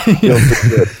out.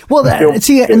 Well,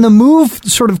 and the move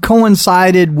sort of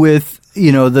coincided with,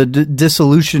 you know, the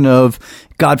dissolution of,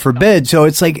 God forbid. So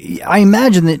it's like, I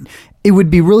imagine that it would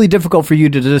be really difficult for you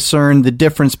to discern the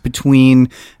difference between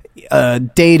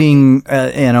dating,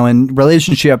 you know, and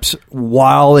relationships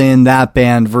while in that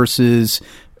band versus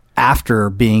after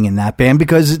being in that band,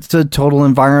 because it's a total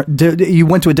environment. You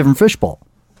went to a different fishbowl.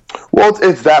 Well,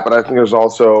 it's that, but I think there's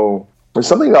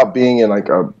something about being in like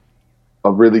a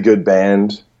really good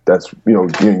band. That's, you know,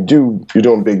 you're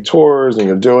doing big tours and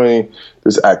you're doing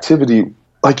this activity.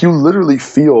 Like, you literally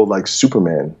feel like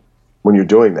Superman when you're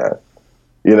doing that,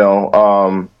 you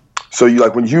know? So you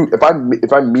like,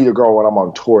 if I meet a girl when I'm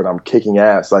on tour and I'm kicking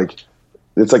ass, like,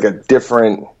 it's like a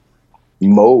different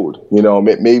mode, you know?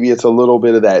 Maybe it's a little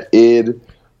bit of that id,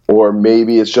 or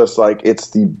maybe it's just like, it's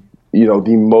the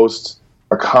most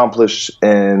accomplished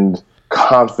and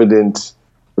confident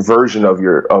version of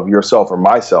yourself or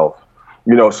myself.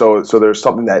 You know, so there's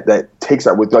something that takes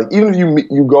that with, like, even if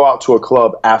you go out to a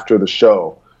club after the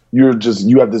show, you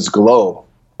have this glow,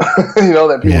 you know,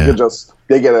 that people can just,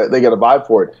 they get a vibe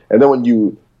for it. And then when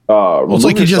you, well, it's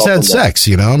like you just had sex,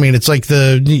 you know? I mean, it's like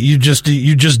you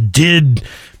just did,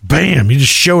 bam, you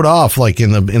just showed off like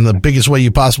in the biggest way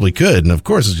you possibly could. And of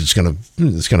course you're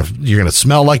going to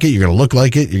smell like it. You're going to look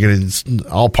like it. It's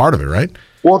all part of it, right?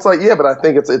 Well, it's like, yeah, but I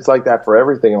think it's like that for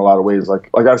everything in a lot of ways. Like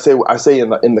I say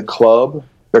in the club,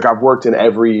 like, I've worked in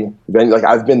every venue. Like,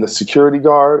 I've been the security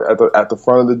guard at the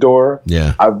front of the door.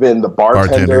 Yeah. I've been the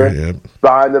bartender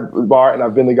behind the bar, and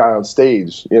I've been the guy on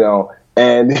stage, you know.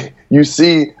 And you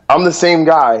see, I'm the same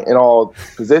guy in all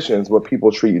positions, but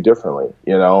people treat you differently,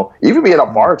 you know. Even being a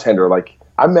bartender, like,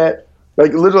 I met,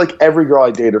 like, literally like every girl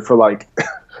I dated for like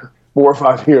 4 or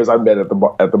 5 years, I met at the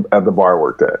bar I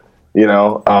worked at, you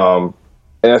know.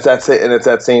 And it's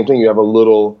that same thing. You have a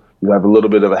little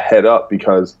bit of a head up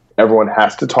because everyone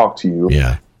has to talk to you.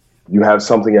 Yeah. You have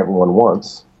something everyone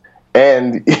wants.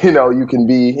 And, you know, you can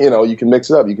mix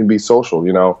it up. You can be social,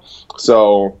 you know?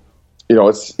 So, you know,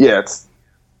 it's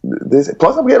this.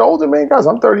 Plus I'm getting older, man. Guys,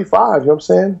 I'm 35. You know what I'm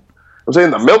saying? I'm saying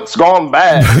the milk's gone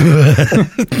bad.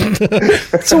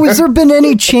 So has there been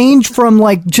any change from,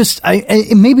 like, just,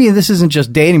 maybe this isn't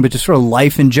just dating, but just sort of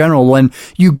life in general, when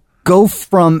you go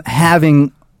from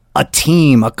having a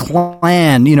team, a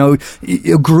clan, you know,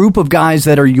 a group of guys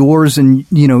that are yours, and,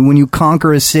 you know, when you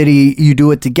conquer a city, you do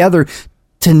it together,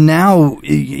 to now,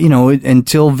 you know,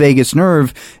 until Vegas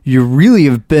Nerve, you really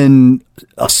have been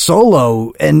a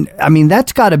solo. And I mean,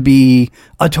 that's got to be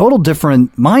a total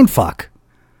different mindfuck.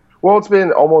 Well, it's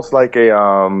been almost like a,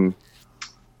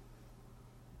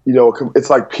 you know, it's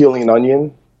like peeling an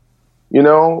onion, you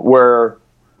know, where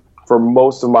for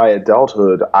most of my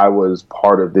adulthood, I was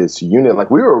part of this unit. Like,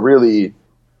 we were really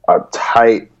a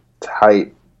tight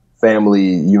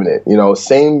family unit, you know,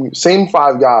 same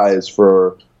 5 guys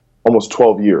for almost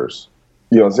 12 years,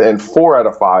 you know, and 4 out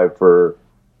of 5 for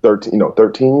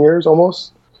 13 years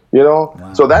almost, you know?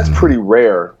 Wow. So that's pretty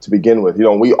rare to begin with. You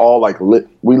know, we all like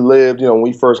we lived, you know, when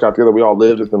we first got together, we all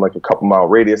lived within like a couple mile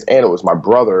radius, and it was my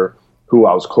brother who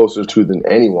I was closer to than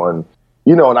anyone.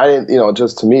 You know, and I didn't, you know,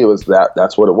 just to me, it was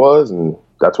that's what it was, and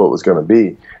that's what it was going to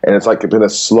be. And it's like, it's been a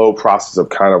slow process of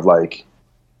kind of like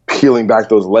peeling back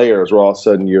those layers, where all of a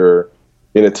sudden you're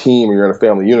in a team or you're in a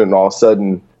family unit, and all of a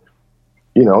sudden,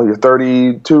 you know, you're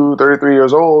 32, 33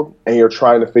 years old, and you're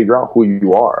trying to figure out who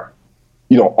you are,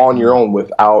 you know, on your own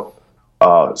without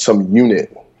some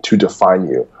unit to define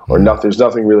you, or nothing. There's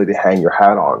nothing really to hang your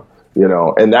hat on, you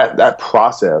know, and that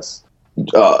process.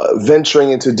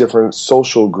 Venturing into different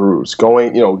social groups,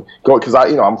 because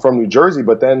I'm from New Jersey,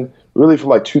 but then really from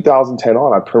like 2010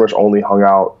 on, I pretty much only hung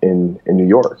out in New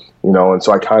York, you know, and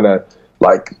so I kind of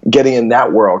like getting in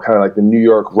that world, kind of like the New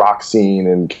York rock scene,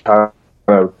 and kind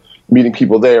of meeting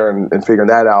people there and figuring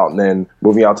that out, and then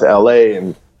moving out to LA,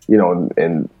 and you know,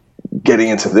 and getting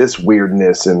into this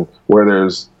weirdness, and where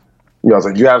there's, you know, it's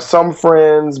like you have some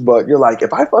friends, but you're like,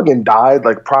 if I fucking died,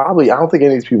 like probably I don't think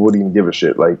any of these people would even give a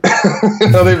shit. Like, you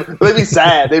know, they'd be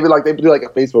sad. They'd be like, they'd do like a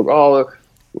Facebook, oh,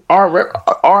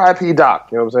 R.I.P. Doc.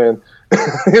 You know what I'm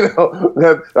saying? You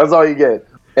know, that's all you get.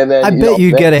 And then I bet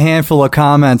you'd get a handful of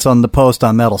comments on the post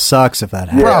on Metal Sucks if that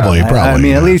happened. Probably. I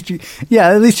mean, at least you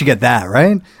get that,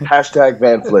 right? Hashtag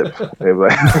Van Flip.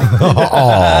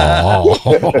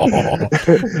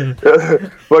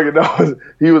 Fucking no,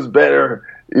 he was better.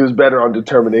 He was better on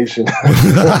determination. Actually,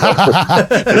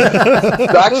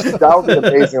 that would be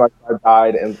amazing. Like, if I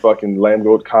died and fucking Lamb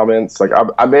Goat comments. Like,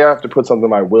 I may have to put something in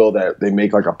my will that they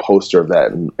make like a poster of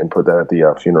that and put that at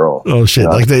the funeral. Oh shit!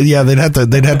 Like, they'd have to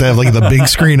have like the big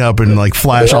screen up and like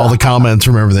flash all the comments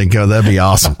from everything. Go, that'd be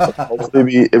awesome.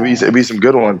 Hopefully, it'd be some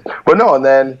good ones. But no, and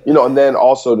then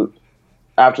also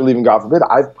after leaving God Forbid,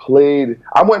 I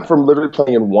went from literally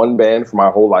playing in one band for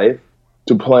my whole life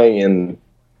to playing in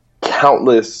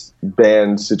countless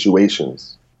band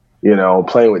situations, you know,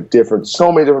 playing with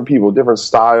so many different people, different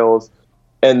styles.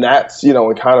 And that's, you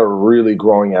know, and kind of really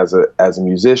growing as a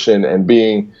musician and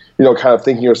being, you know, kind of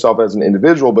thinking yourself as an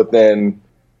individual. But then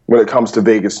when it comes to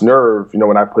Vegas Nerve, you know,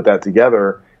 when I put that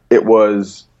together, it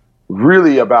was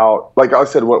really about, like I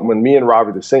said, when me and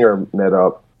Robbie, the singer, met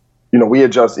up, you know, we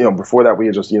had just, you know, before that we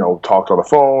had just, you know, talked on the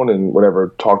phone and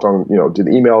whatever, talked on, you know, did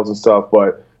emails and stuff.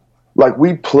 But like,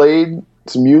 we played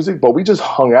some music, but we just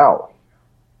hung out,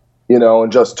 you know,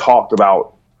 and just talked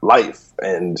about life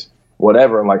and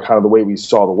whatever, and like kind of the way we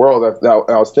saw the world.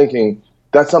 I was thinking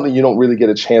that's something you don't really get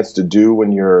a chance to do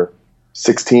when you're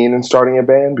 16 and starting a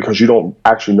band, because you don't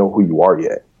actually know who you are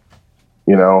yet,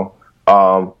 you know.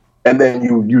 And then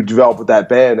you develop with that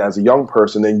band as a young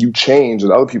person, and you change,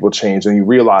 and other people change, and you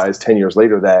realize 10 years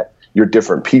later that you're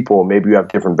different people. Maybe you have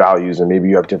different values, and maybe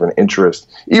you have different interests,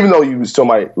 even though you still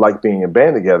might like being in a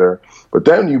band together. But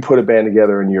then you put a band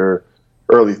together in your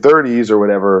early 30s or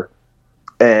whatever,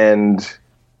 and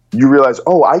you realize,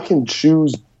 oh, I can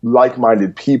choose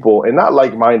like-minded people, and not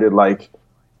like-minded like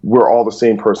we're all the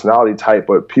same personality type,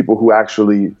 but people who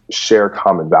actually share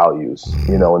common values,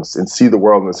 you know, and see the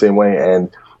world in the same way. And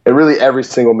really every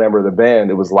single member of the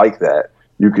band, it was like that.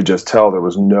 You could just tell there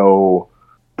was none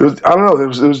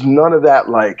of that,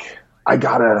 like, I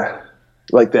gotta,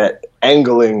 like, that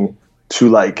angling to,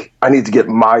 like, I need to get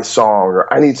my song,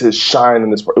 or I need to shine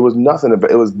in this. It was nothing of it.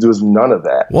 There was none of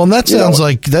that. Well, and that sounds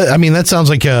like that. I mean, that sounds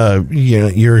like you know,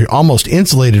 you're almost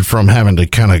insulated from having to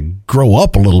kind of grow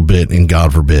up a little bit in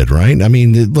God Forbid, right? I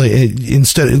mean,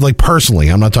 instead, like, personally,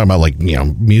 I'm not talking about, like, you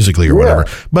know, musically or whatever,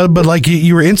 but like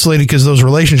you were insulated because those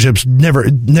relationships never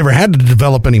had to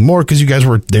develop anymore because you guys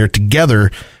were there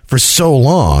together for so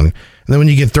long. And then when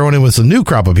you get thrown in with a new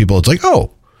crop of people, it's like,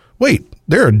 oh, wait,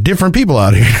 there are different people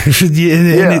out here.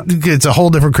 It's a whole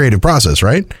different creative process,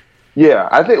 right? Yeah,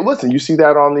 I think, listen, you see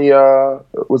that on the,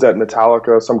 was that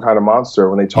Metallica, Some Kind of Monster,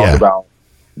 when they talk about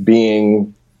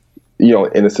being, you know,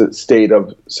 in a state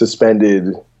of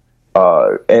suspended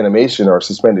animation or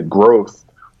suspended growth,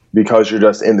 because you're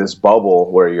just in this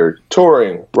bubble where you're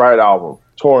touring, write album,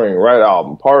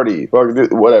 party,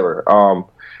 whatever.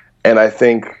 And I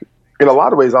think in a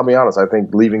lot of ways, I'll be honest, I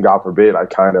think leaving God Forbid, I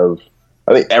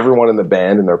think everyone in the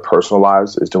band in their personal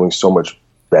lives is doing so much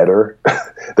better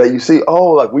that you see,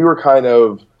 oh, like, we were kind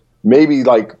of maybe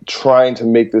like trying to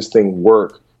make this thing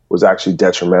work was actually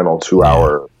detrimental to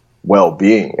our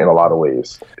well-being in a lot of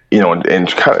ways, you know, and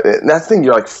that's the thing,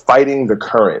 you're like fighting the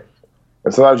current,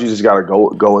 and sometimes you just got to go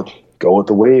with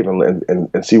the wave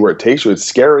and see where it takes you. It's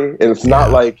scary, and it's not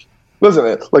like, listen,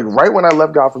 like, right when I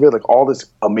left God Forbid, like, all this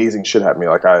amazing shit happened to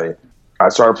me. Like, I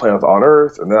started playing with On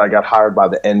Earth, and then I got hired by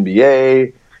the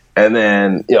NBA, and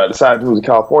then, you know, I decided to move to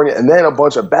California, and then a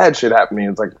bunch of bad shit happened to me.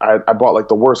 It's like I bought, like,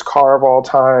 the worst car of all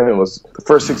time. It was the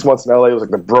first 6 months in LA was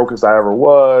like the brokest I ever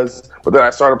was. But then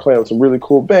I started playing with some really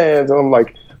cool bands, and I'm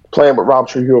like playing with Rob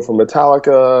Trujillo from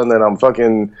Metallica, and then I'm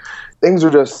fucking, things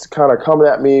are just kind of coming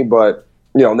at me. But,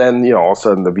 you know, then, you know, all of a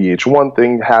sudden the VH1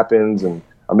 thing happens, and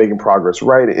I'm making progress,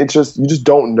 right? It's just, you just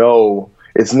don't know.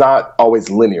 It's not always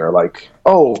linear. Like,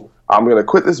 oh, I'm going to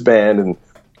quit this band. And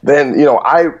then, you know,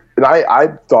 I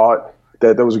thought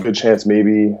that there was a good chance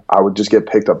maybe I would just get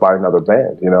picked up by another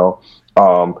band, you know?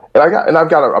 And I've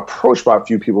got approached by a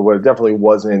few people, but it definitely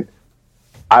wasn't,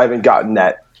 I haven't gotten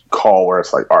that call where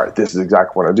it's like, all right, this is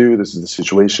exactly what I do. This is the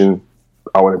situation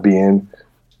I want to be in.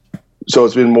 So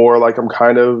it's been more like I'm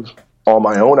kind of on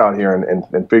my own out here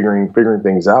and figuring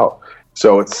things out.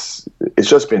 So it's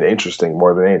just been interesting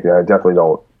more than anything. I definitely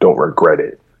don't regret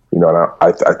it. You know, and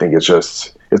I think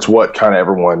it's what kind of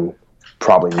everyone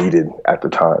probably needed at the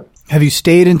time. Have you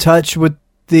stayed in touch with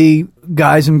the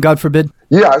guys in God Forbid?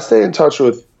 Yeah, I stay in touch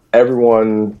with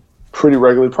everyone pretty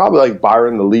regularly. Probably like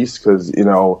Byron the least, because, you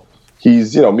know,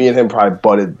 he's, you know, me and him probably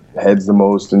butted heads the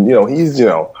most. And, you know, he's, you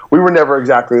know, we were never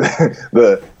exactly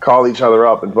the call each other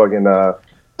up and fucking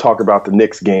talk about the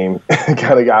Knicks game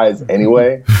kind of guys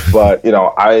anyway. But, you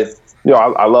know, I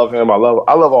love him. I love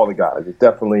all the guys.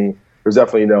 There's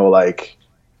definitely no, like,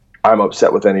 I'm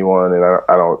upset with anyone, and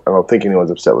I don't think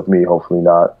anyone's upset with me. Hopefully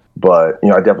not. But, you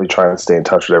know, I definitely try and stay in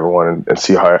touch with everyone and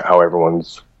see how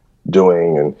everyone's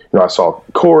doing. And, you know, I saw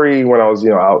Corey when I was, you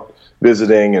know, out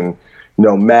visiting, and, you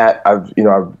know, Matt, I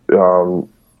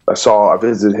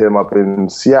visited him up in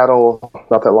Seattle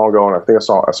not that long ago, and I think I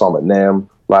saw him at NAMM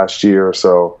last year.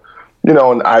 So, you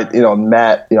know, and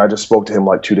Matt, you know, I just spoke to him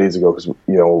like 2 days ago because, you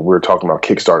know, we were talking about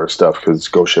Kickstarter stuff because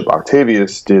Ghost Ship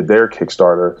Octavius did their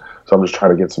Kickstarter. So I'm just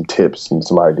trying to get some tips and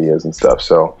some ideas and stuff.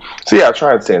 So yeah, I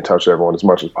try and stay in touch with everyone as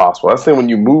much as possible. That's the thing, when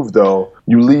you move, though,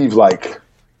 you leave like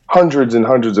hundreds and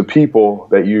hundreds of people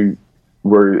that you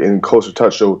were in closer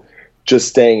touch. So just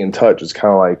staying in touch is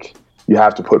kind of like you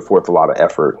have to put forth a lot of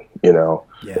effort, you know,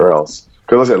 or else.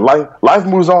 Because listen, life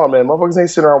moves on, man. Motherfuckers ain't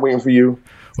sitting around waiting for you.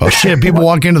 Well, shit, people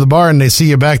walk into the bar and they see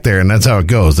you back there, and that's how it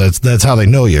goes. That's how they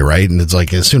know you, right? And it's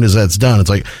like, as soon as that's done, it's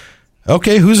like,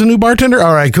 okay, who's the new bartender?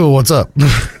 All right, cool. What's up?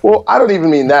 Well, I don't even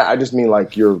mean that. I just mean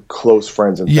like your close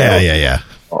friends and family. Yeah.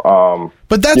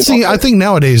 But that's I think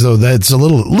nowadays, though, that's a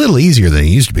little easier than it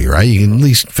used to be, right? You can at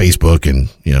least Facebook and,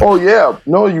 you know. Oh yeah,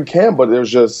 no, you can, but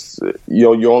there's just, you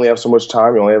know, you only have so much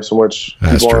time. You only have so much.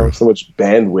 That's people true. have so much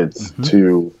bandwidth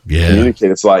to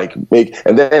communicate. It's like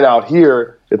and then out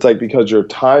here, it's like because your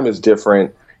time is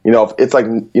different. You know, it's like,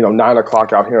 you know, 9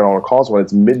 o'clock out here on calls when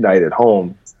it's midnight at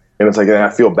home, and it's like, and I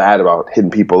feel bad about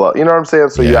hitting people up. You know what I'm saying?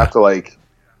 So you have to like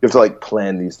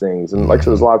plan these things, and like,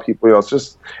 so there's a lot of people, you know, it's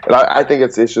just, and I think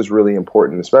it's just really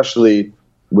important, especially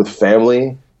with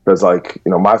family, because like,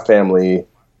 you know, my family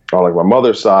on like my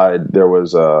mother's side, there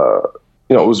was you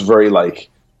know, it was very like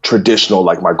traditional.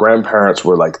 Like my grandparents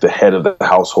were like the head of the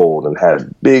household and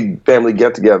had big family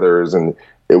get-togethers, and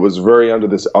it was very under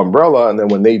this umbrella. And then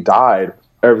when they died,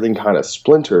 everything kind of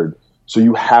splintered. So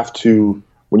you have to,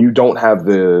 when you don't have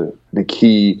the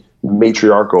key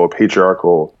matriarchal or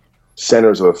patriarchal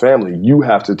centers of a family, you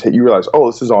have to you realize,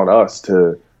 oh, this is on us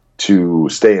to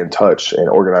stay in touch and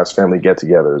organize family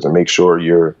get-togethers and make sure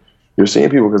you're seeing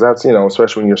people, because that's, you know,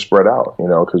 especially when you're spread out, you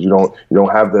know, because you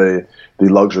don't have the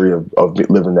luxury of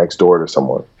living next door to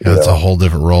someone. Yeah, that's a whole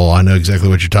different role. I know exactly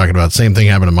what you're talking about. Same thing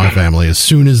happened to my family. As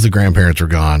soon as the grandparents were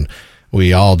gone,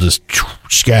 we all just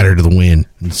scattered to the wind.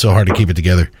 It's so hard to keep it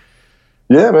together.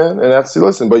 Yeah, man, and that's,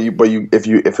 listen. But you,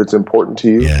 if it's important to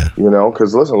you, you know,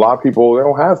 because listen, a lot of people, they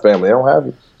don't have family, they don't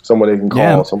have someone they can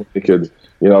call, someone they could,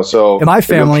 you know. So in my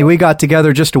family, we got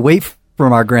together just to wait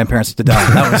for our grandparents to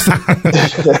die. That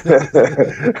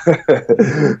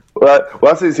was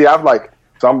well, see, I've like,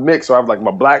 so I'm mixed. So I have like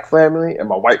my black family and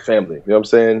my white family. You know what I'm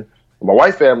saying? My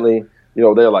white family, you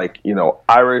know, they're like, you know,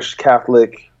 Irish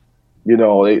Catholic. You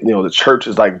know, the church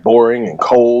is like boring and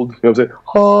cold. You know what I'm saying?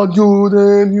 Oh, you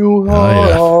then you.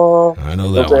 Oh, yeah. I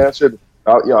know that one. Shit,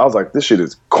 I was like, this shit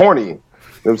is corny. You know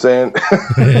what I'm saying?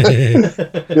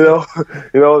 you know.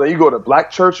 Then you go to black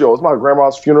church. Yo, it's my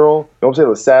grandma's funeral. You know what I'm saying? It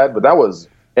was sad, but that was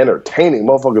entertaining.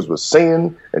 Motherfuckers was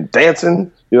singing and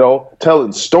dancing. You know,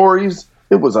 telling stories.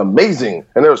 It was amazing.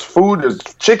 And there's food. There's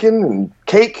chicken and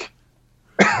cake.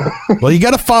 Well, you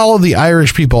got to follow the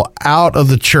Irish people out of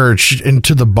the church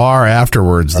into the bar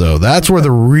afterwards, though. That's where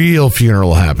the real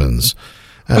funeral happens.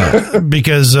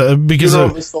 Because oh,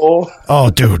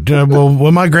 dude. Well,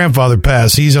 when my grandfather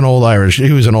passed, he was an old Irish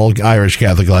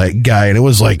Catholic guy, and it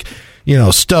was like, you know,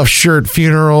 stuffed shirt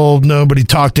funeral. Nobody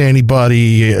talked to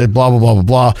anybody. Blah blah blah blah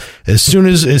blah. As soon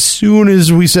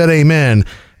as we said amen,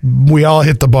 we all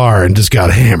hit the bar and just got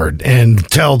hammered and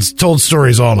told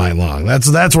stories all night long.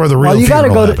 That's where the real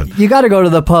funeral happened. You got to go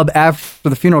to the pub after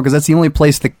the funeral, because that's the only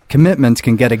place the commitments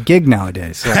can get a gig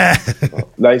nowadays. So.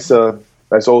 Nice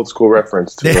old school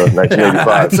reference to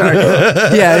 1985. Sorry.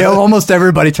 Yeah, almost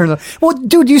everybody turns out. Well,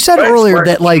 dude, you said earlier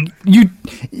that like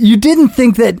you didn't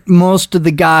think that most of the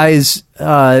guys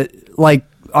like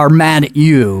are mad at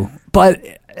you, but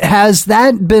has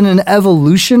that been an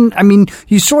evolution? I mean,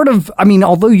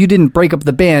 although you didn't break up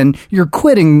the band, your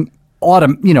quitting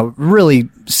really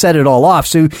set it all off.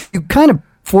 So you kind of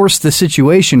forced the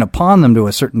situation upon them to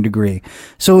a certain degree.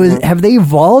 So have they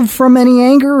evolved from any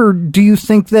anger, or do you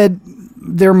think that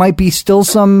there might be still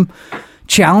some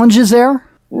challenges there?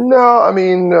 No, I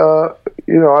mean, like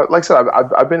I said,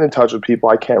 I've been in touch with people.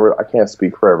 I can't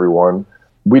speak for everyone.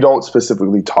 We don't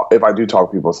specifically talk. If I do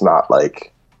talk to people, it's not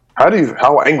like,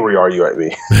 how angry are you at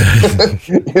me?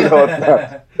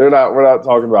 We're not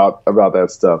talking about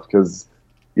that stuff because,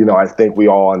 I think we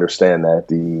all understand that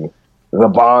the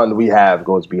bond we have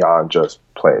goes beyond just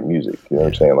playing music. You know what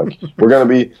I'm saying? Like, we're going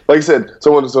to be, like I said,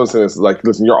 someone said this, like,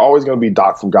 listen, you're always going to be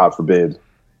Doc from God Forbid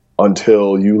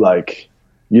until you, like,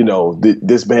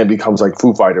 this band becomes like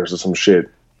Foo Fighters or some shit.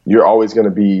 You're always going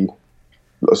to be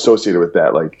associated with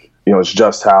that. Like, it's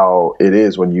just how it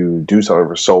is when you do something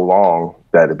for so long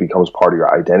that it becomes part of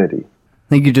your identity. I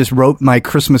think you just wrote my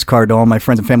Christmas card to all my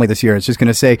friends and family this year. It's just going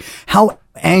to say, how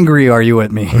angry are you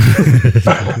at me?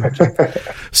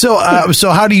 So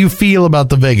how do you feel about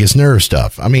the Vegas Nerve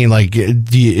stuff? I mean, like,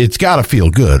 it's got to feel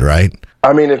good, right?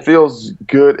 I mean, it feels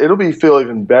good. It'll feel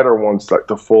even better once like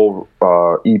the full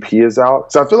EP is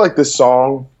out. So I feel like this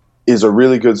song is a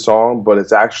really good song, but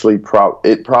it's actually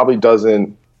it probably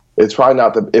doesn't. It's probably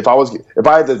not the. If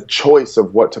I had the choice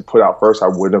of what to put out first, I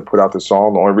wouldn't have put out the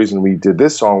song. The only reason we did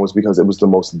this song was because it was the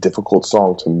most difficult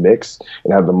song to mix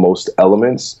and have the most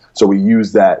elements. So we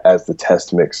used that as the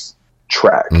test mix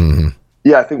track. Mm-hmm.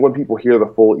 Yeah, I think when people hear the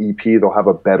full EP, they'll have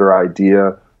a better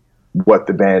idea what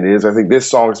the band is. I think this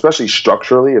song, especially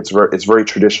structurally, it's very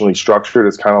traditionally structured.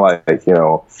 It's kind of like,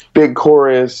 big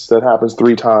chorus that happens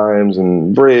 3 times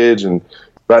and bridge,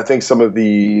 but I think some of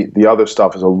the other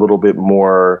stuff is a little bit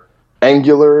more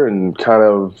angular and kind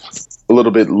of a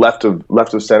little bit left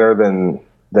of center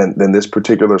than this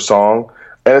particular song.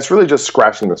 And it's really just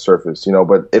scratching the surface,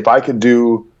 but if I could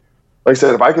do, like I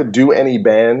said, if I could do any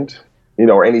band,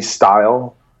 or any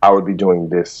style, I would be doing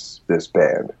this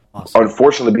band. Awesome.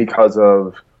 Unfortunately, because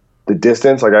of the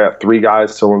distance, like I got 3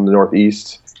 guys still in the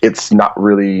Northeast, it's not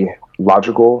really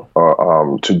logical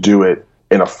to do it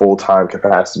in a full-time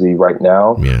capacity right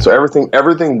now. Yeah. So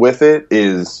everything with it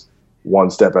is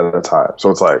one step at a time. So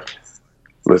it's like,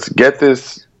 let's get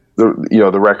the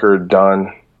record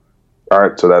done. All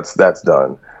right, so that's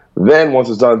done. Then once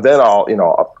it's done, then I'll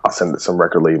send it to some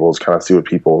record labels, kind of see what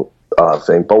people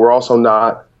think. But we're also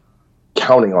not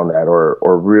counting on that or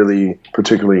really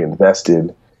particularly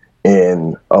invested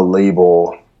in a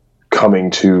label coming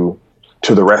to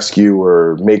the rescue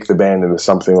or make the band into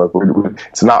something. Like,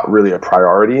 it's not really a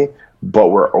priority, but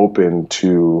we're open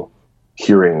to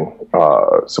hearing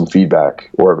some feedback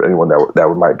or anyone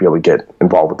that might be able to get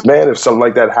involved with the band. If something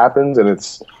like that happens and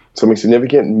it's something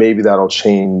significant, maybe that'll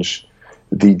change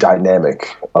the dynamic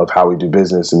of how we do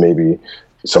business, and maybe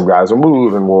some guys will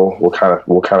move, and we'll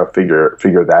kind of figure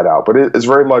that out. But it's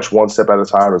very much one step at a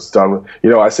time. It's done.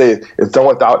 I say it's done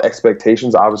without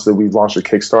expectations. Obviously, we've launched a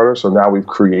Kickstarter, so now we've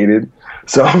created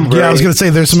some. Yeah, I was going to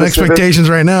say there's some specific expectations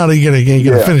right now that you got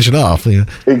to finish it off.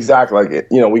 Exactly. Like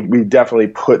we definitely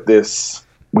put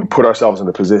ourselves in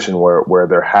a position where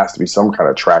there has to be some kind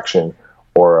of traction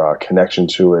or connection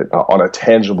to it on a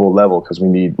tangible level, because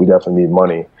we definitely need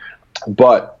money.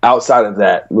 But outside of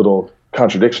that little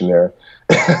contradiction there.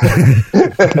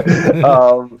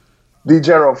 The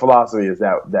general philosophy is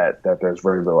that there's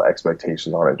very little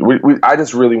expectations on it. I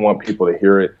just really want people to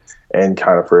hear it and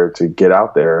kind of for it to get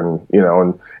out there,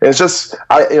 and it's just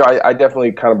I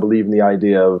definitely kind of believe in the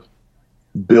idea of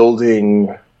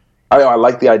building. I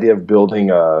like the idea of building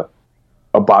a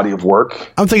body of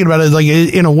work. I'm thinking about it like,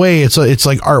 in a way, it's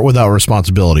like art without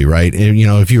responsibility, right? And,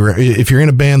 if you're in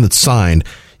a band that's signed,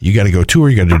 you got to go tour,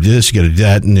 you got to do this, you got to do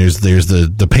that, and there's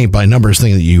the paint by numbers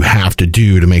thing that you have to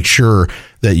do to make sure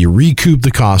that you recoup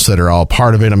the costs that are all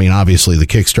part of it. I mean, obviously the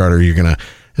Kickstarter,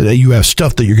 you have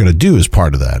stuff that you're gonna do as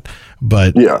part of that,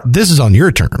 but this is on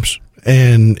your terms,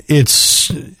 and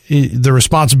the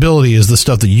responsibility is the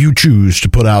stuff that you choose to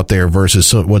put out there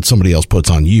versus what somebody else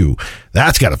puts on you.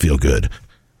 That's got to feel good.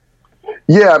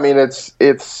 Yeah, I mean, it's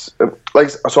like,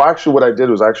 so actually what I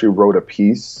did was I actually wrote a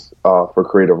piece for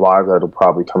Creative Live that'll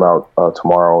probably come out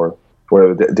tomorrow or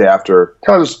whatever, the day after,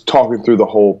 kind of just talking through the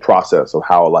whole process of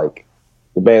how, like,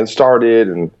 the band started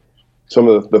and some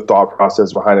of the thought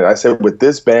process behind it. I said with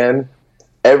this band,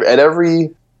 at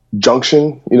every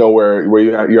junction, where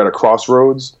you're at a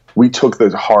crossroads, we took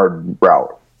the hard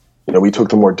route. We took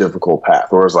the more difficult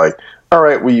path. Where it was like, all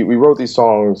right, we wrote these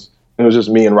songs, and it was just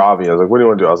me and Ravi. I was like, what do you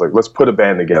want to do? I was like, let's put a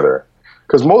band together.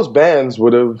 Because most bands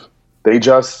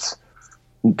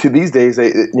to these days,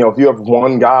 if you have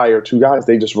one guy or 2 guys,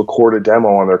 they just record a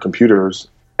demo on their computers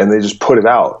and they just put it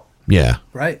out. Yeah.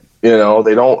 Right. They don't.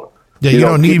 Yeah, you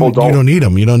don't need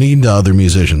them. You don't need other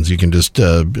musicians. You can just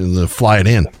fly it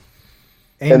in.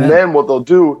 Amen. And then what they'll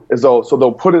do is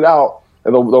they'll put it out,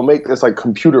 and they'll make this like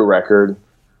computer record,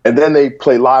 and then they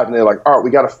play live, and they're like, all right, we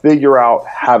got to figure out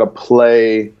how to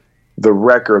play the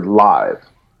record live.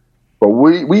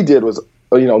 What we did was,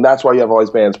 that's why you have all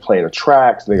these bands playing the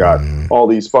tracks, and they got all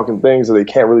these fucking things that they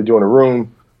can't really do in a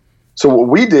room. So what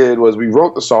we did was we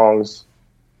wrote the songs,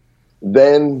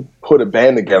 then put a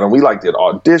band together. And we like did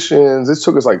auditions. It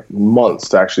took us like months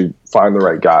to actually find the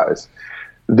right guys.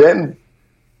 Then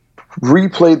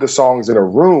replayed the songs in a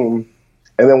room,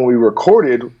 and then when we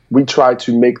recorded, we tried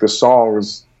to make the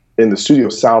songs in the studio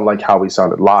sound like how we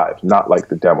sounded live, not like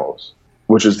the demos,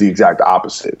 which is the exact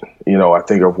opposite. I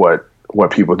think of what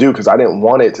people do, because I didn't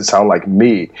want it to sound like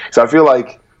me. So I feel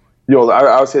like,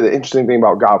 I would say the interesting thing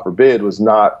about God Forbid was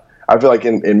not, I feel like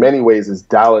in many ways as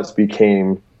Dallas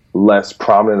became less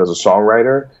prominent as a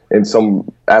songwriter, in some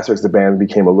aspects the band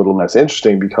became a little less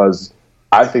interesting, because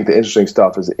I think the interesting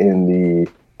stuff is in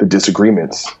the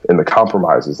disagreements and the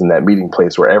compromises in that meeting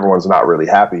place where everyone's not really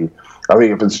happy. I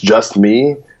think if it's just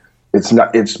me,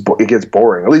 it gets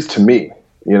boring, at least to me,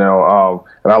 and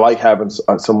I like having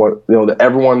somewhat, that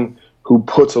everyone who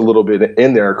puts a little bit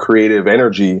in their creative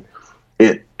energy,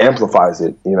 it amplifies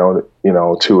it, to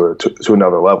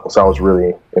another level. So that was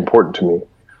really important to me,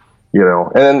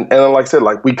 and then like I said,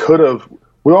 like we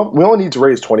only need to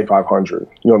raise $2,500.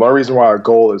 The only reason why our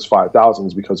goal is $5,000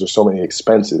 is because there's so many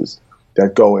expenses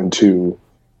that go into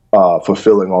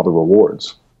fulfilling all the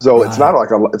rewards. So it's not a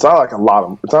lot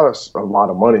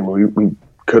of money. We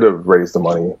could have raised the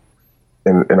money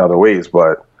in other ways,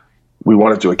 but we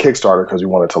wanted to do a Kickstarter because we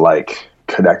wanted to like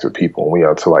connect with people. We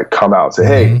had to like come out and say,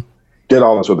 hey, get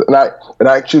on this with it. And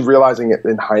I actually realizing it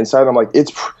in hindsight, I'm like,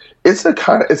 it's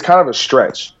kind of a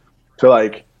stretch to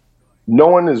like, no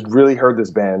one has really heard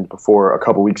this band before a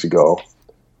couple weeks ago.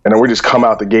 And then we just come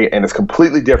out the gate and it's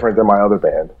completely different than my other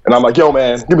band. And I'm like, yo,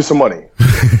 man, give me some money.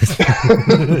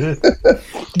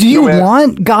 Do you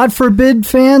want God Forbid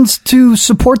fans to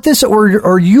support this, or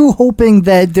are you hoping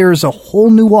that there's a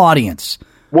whole new audience?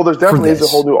 Well, there's definitely is a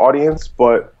whole new audience,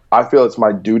 but I feel it's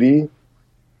my duty.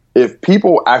 If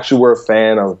people actually were a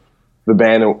fan of the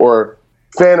band or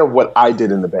fan of what I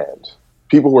did in the band,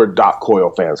 people who are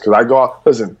Coyle fans, because I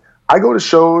go to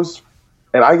shows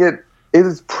and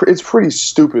it's pretty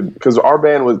stupid because our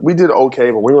band we did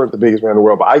okay, but we weren't the biggest band in the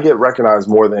world. But I get recognized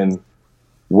more than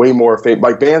way more famous,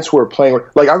 like bands who are playing.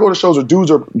 Like I go to shows where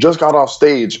dudes are just got off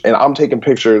stage and I'm taking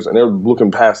pictures and they're looking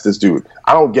past this dude.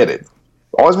 I don't get it.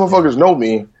 All these motherfuckers know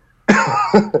me,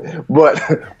 but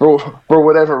for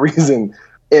whatever reason,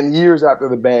 and years after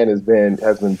the band has been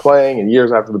playing, and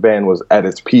years after the band was at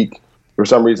its peak, for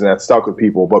some reason that stuck with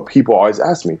people. But people always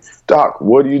ask me, Doc,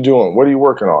 what are you doing? What are you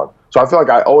working on? So I feel like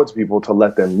I owe it to people to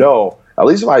let them know. At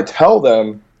least if I tell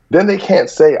them, then they can't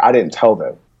say I didn't tell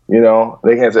them.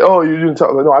 They can't say, "Oh, you didn't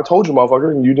tell." No, I told you,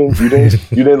 motherfucker, and you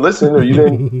didn't listen, or you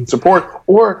didn't support.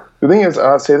 Or the thing is,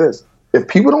 I'll say this: if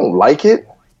people don't like it,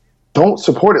 don't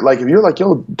support it. Like if you're like,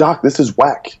 "Yo, Doc, this is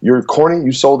whack. You're corny.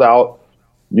 You sold out."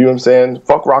 You know what I'm saying?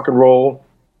 Fuck rock and roll.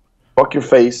 Fuck your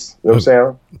face. You know what I'm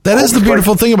saying? That is the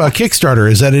beautiful thing about Kickstarter,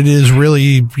 is that it is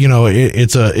really,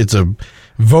 it's a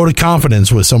vote of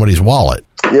confidence with somebody's wallet.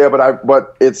 Yeah,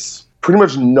 but it's pretty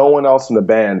much no one else in the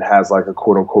band has like a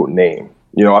quote unquote name.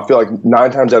 I feel like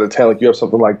 9 times out of 10, like you have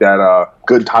something like that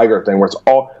Good Tiger thing where it's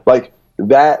all like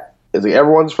that is like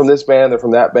everyone's from this band, they're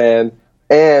from that band,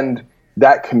 and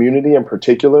that community in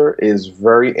particular is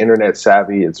very internet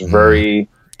savvy. It's very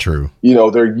true.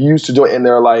 They're used to doing, and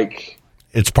they're like,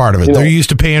 it's part of it. They're used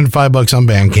to paying $5 on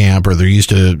Bandcamp, or they're used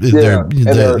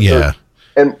to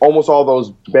and almost all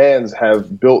those bands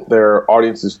have built their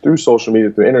audiences through social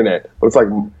media, through internet. But it's like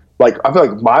I feel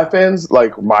like my fans,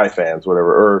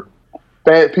 whatever, or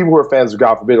people who are fans of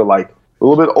God Forbid are like a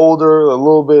little bit older, a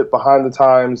little bit behind the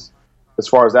times as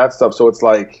far as that stuff. So it's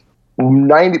like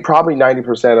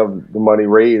 90% of the money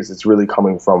raised, it's really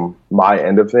coming from my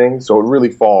end of things. So it really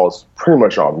falls pretty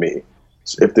much on me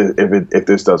if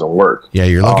this doesn't work. Yeah,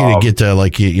 you're lucky to get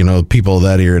to people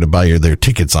that era to buy their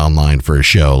tickets online for a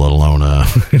show, let alone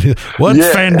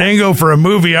Fandango for a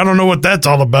movie. I don't know what that's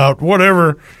all about.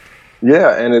 Whatever.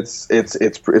 Yeah, and it's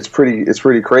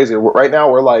pretty crazy. Right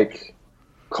now we're like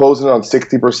closing on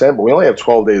 60%, but we only have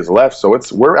 12 days left, so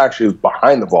we're actually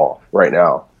behind the ball right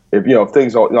now. If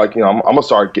things don't I'm gonna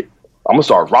start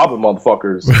robbing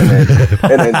motherfuckers,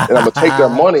 and then I'm gonna take their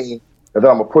money, and then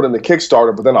I'm gonna put in the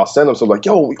Kickstarter, but then I'll send them something like,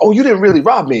 yo, you didn't really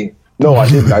rob me. No, I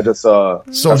didn't. I just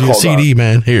sold you a CD,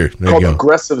 man. Here, there you go.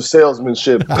 Aggressive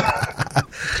salesmanship.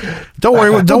 Don't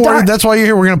worry. That's why you're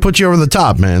here. We're gonna put you over the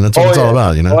top, man. That's what it's all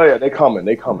about, Oh yeah, they coming.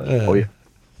 Oh yeah.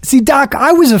 See, Doc,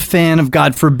 I was a fan of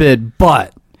God Forbid,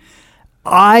 but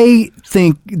I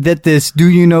think that this Do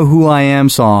You Know Who I Am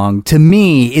song, to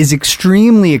me, is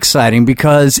extremely exciting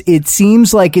because it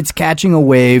seems like it's catching a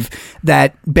wave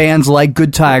that bands like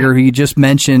Good Tiger, who you just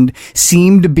mentioned,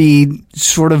 seem to be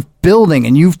sort of building.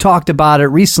 And you've talked about it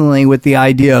recently with the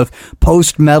idea of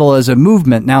post-metal as a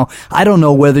movement. Now, I don't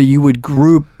know whether you would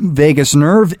group Vegas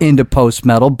Nerve into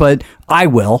post-metal, but I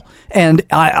will. And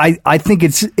I think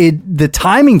the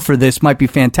timing for this might be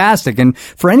fantastic. And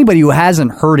for anybody who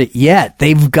hasn't heard it yet,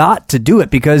 they've got to do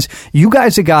it because you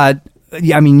guys have got,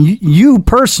 I mean, you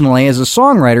personally as a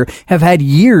songwriter have had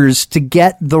years to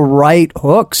get the right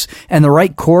hooks and the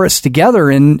right chorus together.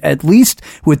 And at least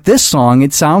with this song,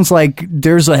 it sounds like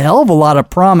there's a hell of a lot of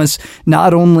promise,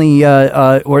 not only,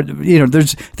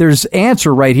 there's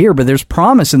answer right here, but there's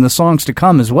promise in the songs to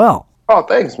come as well. Oh,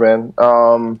 thanks, man.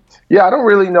 Yeah, I don't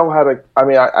really know how to, I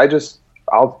mean,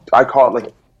 I call it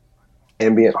like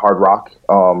ambient hard rock.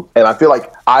 And I feel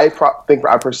like I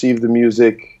perceive the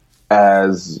music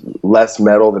as less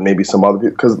metal than maybe some other people,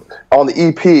 because on the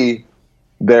EP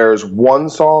there's one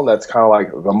song that's kind of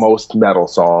like the most metal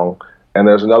song, and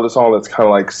there's another song that's kind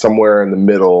of like somewhere in the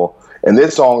middle, and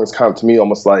this song is kind of, to me,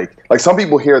 almost like some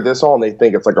people hear this song and they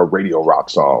think it's like a radio rock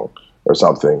song or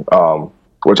something,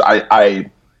 which I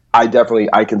definitely,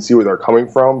 I can see where they're coming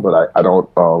from, but I don't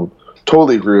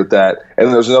totally agree with that. And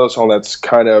then there's another song that's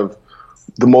kind of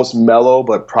the most mellow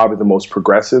but probably the most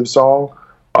progressive song.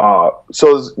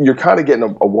 So you're kind of getting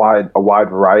a wide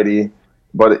variety,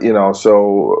 but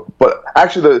but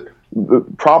actually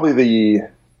probably the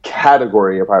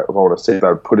category, if I want to say that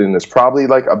I would put in, is probably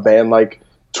like a band like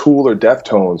Tool or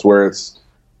Deftones, where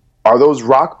are those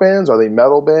rock bands? Are they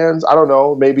metal bands? I don't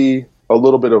know, maybe a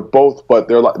little bit of both, but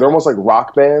they're almost like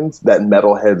rock bands that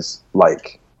metalheads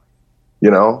like,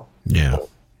 Yeah.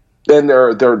 Then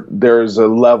there's a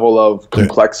level of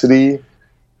complexity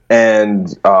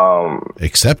and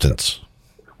acceptance.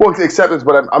 Well, acceptance,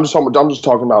 but I'm just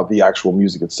talking about the actual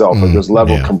music itself. Like there's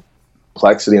level of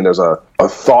complexity, and there's a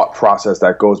thought process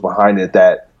that goes behind it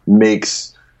that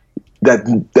makes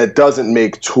that doesn't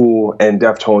make Tool and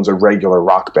Deftones a regular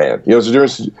rock band.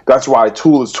 That's why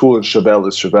Tool is Tool and Chevelle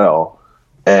is Chevelle,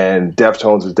 and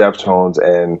Deftones is Deftones,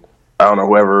 and I don't know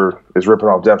whoever is ripping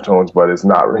off Deftones, but it's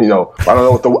not. I don't know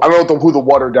who the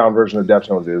watered down version of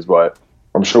Deftones is, but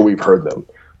I'm sure we've heard them.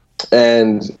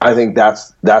 And I think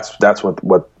that's what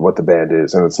the band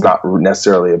is, and it's not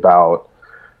necessarily about,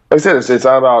 like I said, it's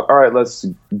not about, all right, let's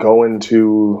go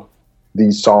into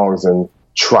these songs and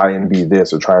try and be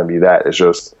this or try and be that. It's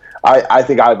just I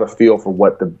think I have a feel for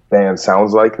what the band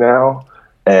sounds like now,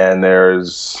 and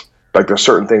there's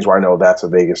certain things where I know that's a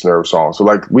Vegas Nerve song. So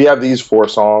like we have these 4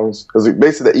 songs, because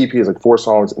basically the EP is like 4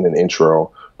 songs and an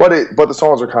intro, but the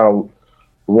songs are kind of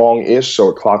long-ish, so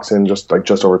it clocks in just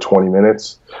over 20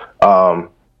 minutes. And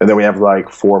then we have like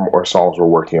 4 more songs we're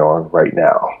working on right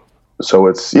now. So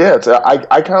I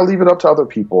kind of leave it up to other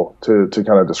people to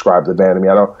kind of describe the band. I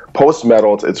mean, I don't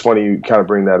post-metal. It's funny you kind of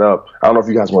bring that up. I don't know if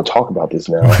you guys want to talk about this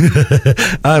now.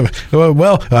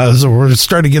 So we're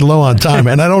starting to get low on time,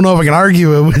 and I don't know if I can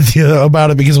argue with you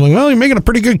about it, because I'm like, well, you're making a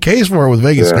pretty good case for it with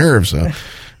Vegas Nerve, so I'm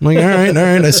like, all right,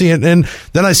 I see it. And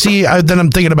then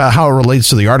I'm thinking about how it relates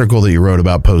to the article that you wrote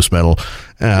about post-metal,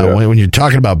 when you're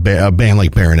talking about a band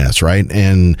like Baroness, right?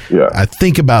 And I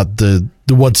think about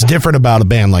what's different about a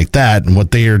band like that, and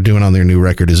what they are doing on their new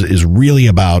record is really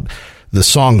about the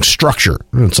song structure.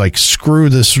 It's like, screw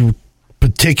this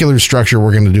particular structure,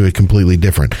 we're going to do it completely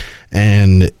different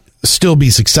and still be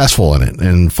successful in it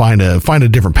and find a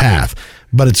different path.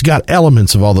 But it's got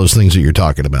elements of all those things that you're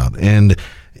talking about. And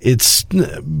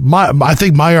I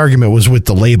think my argument was with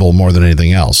the label more than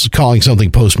anything else, calling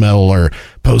something post-metal or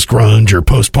post-grunge or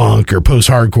post-punk or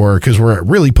post-hardcore, because we're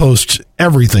really post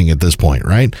everything at this point,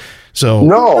 right? So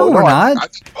no, we're not.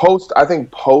 I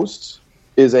think post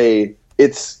is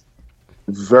it's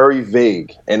very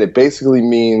vague, and it basically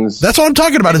means, that's what I'm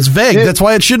talking about. It's vague. That's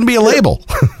why it shouldn't be a label.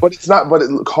 But it's not. But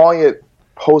calling it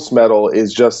post-metal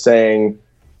is just saying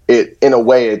it in a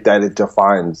way that it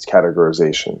defines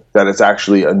categorization. That it's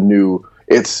actually a new.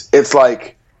 It's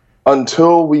like,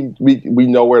 until we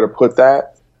know where to put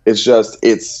that, it's just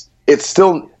it's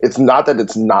not that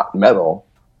it's not metal.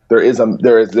 There's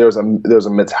a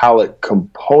metallic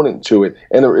component to it,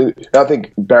 and I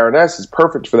think Baroness is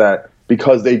perfect for that,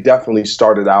 because they definitely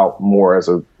started out more as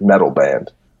a metal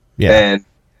band, and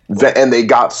they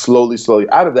got slowly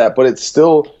out of that. But it's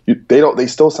still they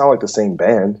still sound like the same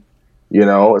band,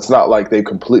 It's not like they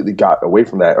completely got away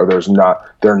from that, or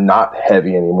they're not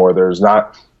heavy anymore. There's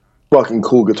not fucking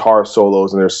cool guitar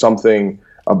solos, and there's something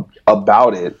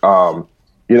about it,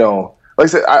 Like I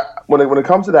said, when it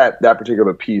comes to that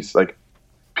particular piece, like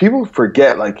people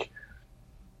forget, like,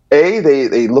 they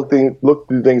look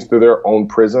through things through their own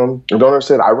prism. And don't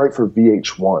understand, I write for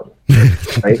VH1.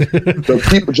 Right? So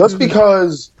people, just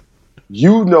because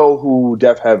you know who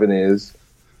Deaf Heaven is,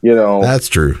 you know. That's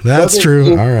true. That's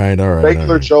true. All right.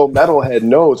 Regular Joe metalhead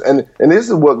knows. And this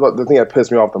is what the thing that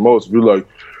pissed me off the most. You're like,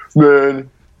 man,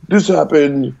 this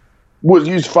happened, was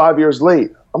used 5 years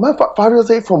late. I'm not 5 years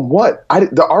late from what?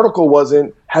 The article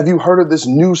wasn't, have you heard of this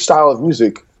new style of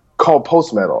music called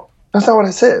post-metal? That's not what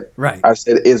I said. Right. I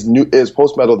said, is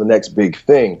post-metal the next big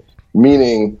thing?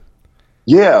 Meaning,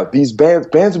 yeah, these bands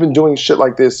have been doing shit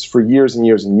like this for years and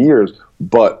years and years.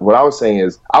 But what I was saying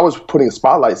is, I was putting a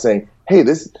spotlight saying, hey,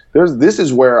 this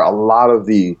is where a lot of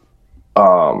the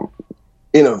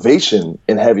innovation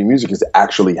in heavy music is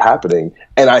actually happening.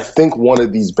 And I think one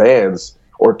of these bands,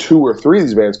 or two or three of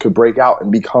these bands, could break out and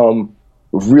become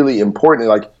really important.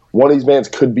 Like, one of these bands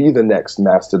could be the next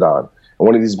Mastodon, and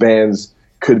one of these bands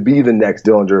could be the next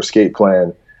Dillinger Escape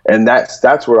Plan. And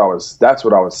that's what I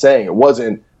was saying. It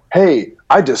wasn't, hey,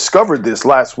 I discovered this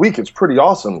last week, it's pretty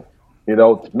awesome. You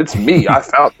know, it's me. I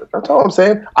found it. That's all I'm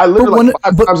saying. I literally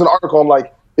five times an article, I'm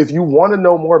like, if you want to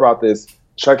know more about this,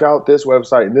 check out this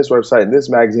website and this website and this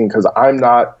magazine, because I'm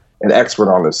not an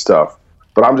expert on this stuff.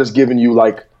 But I'm just giving you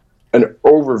like an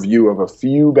overview of a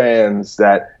few bands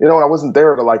that, you know, I wasn't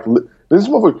there to like, this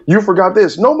motherfucker, you forgot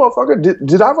this. No, motherfucker,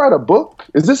 did I write a book?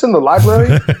 Is this in the library?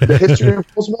 The history of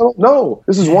post-metal? No,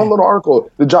 this is one little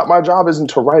article. My job isn't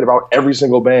to write about every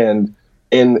single band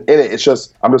in it. It's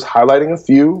just, I'm just highlighting a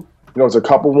few. You know, it's a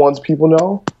couple ones people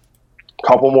know, a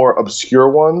couple more obscure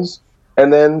ones,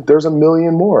 and then there's a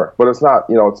million more. But it's not,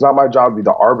 you know, it's not my job to be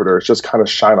the arbiter. It's just kind of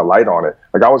shine a light on it.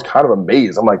 Like, I was kind of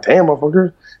amazed. I'm like, damn,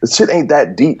 motherfucker, this shit ain't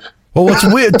that deep. Well, what's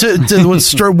weird?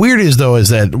 What's weird is though is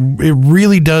that it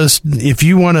really does. If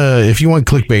you want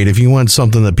clickbait, if you want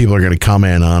something that people are going to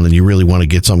comment on, and you really want to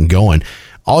get something going,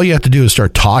 all you have to do is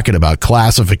start talking about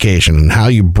classification and how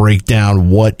you break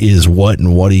down what is what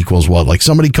and what equals what. Like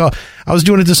I was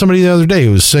doing it to somebody the other day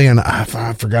who was saying,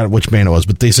 I forgot which band it was,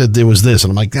 but they said there was this. And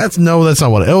I'm like, that's not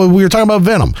what we were talking about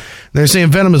Venom. They're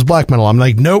saying Venom is black metal. I'm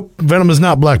like, nope, Venom is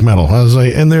not black metal. I was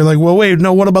like, and they're like, well, wait,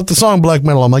 no, what about the song black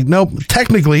metal? I'm like, nope,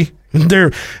 technically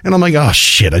they're, and I'm like, oh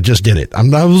shit, I just did it. I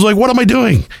was like, what am I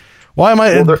doing? Why am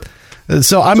I?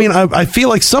 So I mean, I feel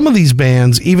like some of these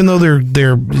bands, even though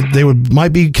they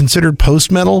might be considered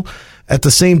post metal, at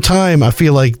the same time, I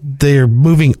feel like they're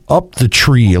moving up the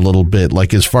tree a little bit.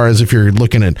 Like, as far as if you're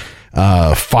looking at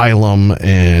Phylum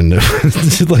and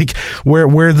like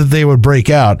where that they would break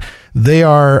out, they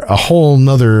are a whole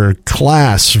nother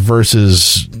class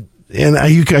versus. And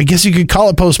I guess you could call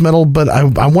it post metal, but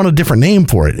I want a different name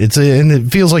for it. And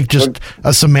it feels like just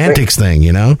a semantics thing,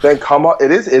 you know. Then come up, it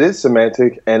is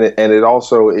semantic, and it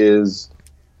also is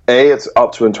A, it's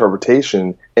up to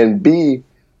interpretation, and B,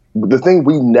 the thing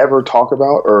we never talk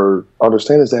about or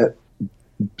understand is that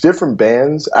different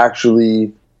bands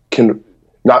actually can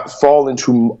not fall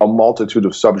into a multitude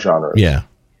of subgenres. Yeah,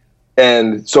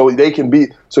 and so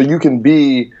you can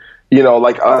be. You know,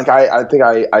 like I think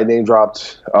I name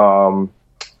dropped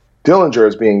Dillinger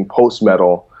as being post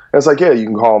metal. And it's like, yeah, you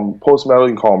can call him post metal,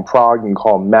 you can call him prog, you can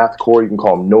call him mathcore, you can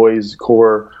call him noise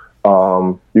core,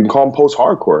 you can call him post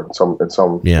hardcore in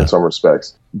some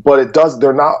respects. But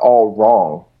they're not all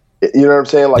wrong. You know what I'm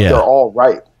saying? Like, they're all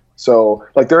right. So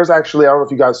like, there's actually, I don't know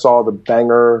if you guys saw the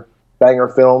banger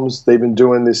films. They've been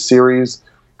doing this series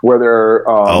where they're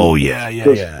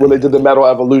where they did the metal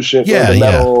evolution,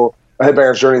 metal.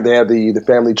 Headbanger's Journey. They had the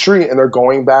family tree, and they're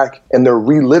going back and they're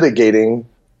relitigating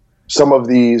some of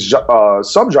these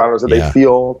subgenres that they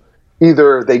feel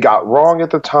either they got wrong at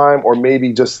the time, or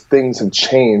maybe just things have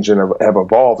changed and have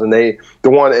evolved. And they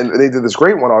did this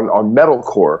great one on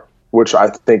metalcore, which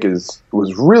I think was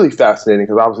really fascinating,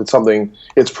 because obviously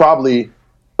it's probably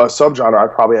a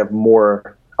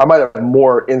subgenre I might have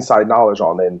more inside knowledge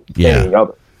on than any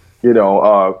other. You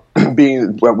know, we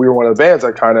were one of the bands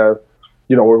that kind of,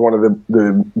 you know, we're one of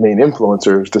the main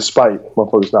influencers, despite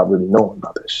motherfuckers not really knowing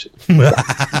about that shit.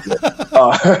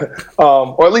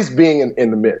 Or at least being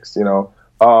in the mix, you know.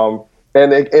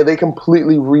 And they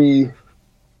completely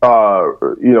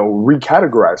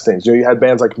recategorize things. You know, you had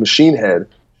bands like Machine Head,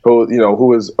 who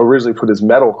was originally put as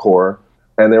metalcore,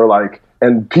 and they were like,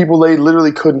 and people, they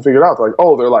literally couldn't figure it out. They're like,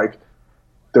 oh,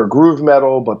 they're groove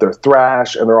metal, but they're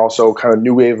thrash, and they're also kind of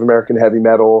new wave American heavy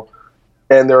metal.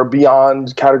 And they're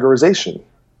beyond categorization,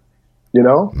 you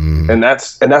know, and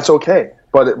that's okay.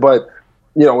 But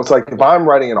you know, it's like, if I'm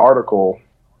writing an article,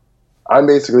 I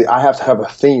have to have a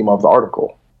theme of the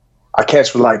article. I can't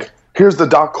just be like, here's the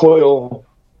Doc Coyle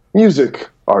music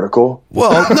article.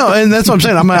 Well, no, and that's what I'm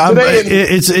saying.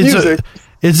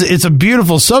 It's a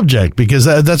beautiful subject because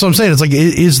that's what I'm saying. It's like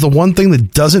it is the one thing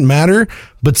that doesn't matter,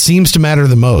 but seems to matter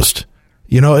the most.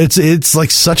 It's like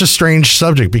such a strange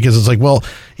subject because it's like, well,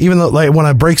 even though like when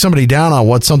I break somebody down on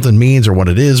what something means or what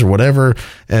it is or whatever,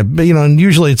 but and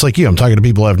usually it's like I'm talking to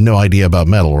people who have no idea about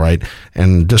metal, right?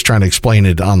 And just trying to explain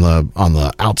it on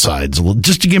the outsides,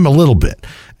 just to give them a little bit.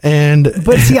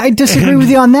 But see, I disagree with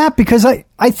you on that because I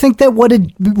think that what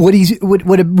it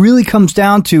really comes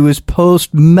down to is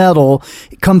post metal.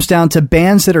 It comes down to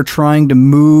bands that are trying to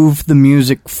move the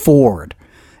music forward.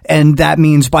 And that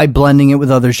means by blending it with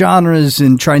other genres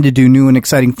and trying to do new and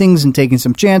exciting things and taking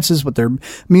some chances with their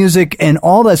music and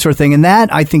all that sort of thing. And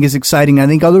that I think is exciting. I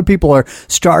think other people are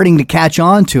starting to catch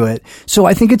on to it. So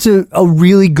I think it's a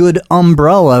really good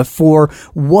umbrella for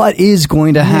what is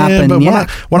going to happen. But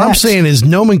what I'm saying is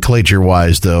nomenclature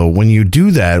wise, though, when you do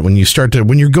that, when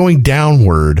you're going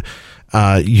downward,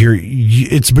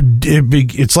 it's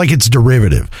like it's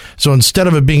derivative. So instead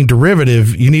of it being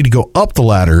derivative, you need to go up the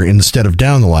ladder instead of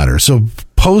down the ladder. So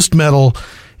post metal,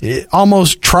 it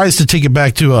almost tries to take it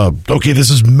back to okay, this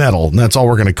is metal, and that's all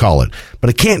we're going to call it. But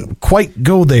it can't quite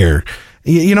go there.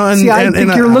 I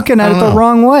think you're looking at it the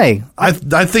wrong way. I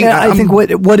think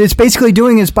what it's basically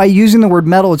doing is by using the word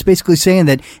metal, it's basically saying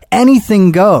that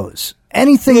anything goes.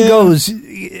 Anything goes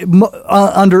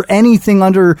under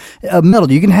metal.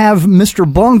 You can have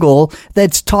Mr. Bungle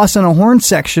that's tossing a horn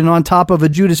section on top of a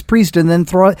Judas Priest and then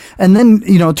turn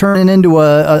it into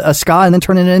a ska and then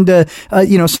turn it into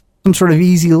some sort of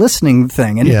easy listening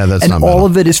thing. And all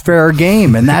of it is fair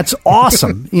game, and that's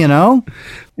awesome.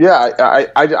 Yeah,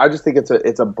 I just think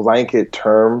it's a blanket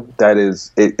term that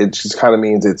is it just kind of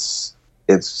means it's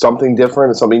something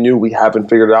different, it's something new we haven't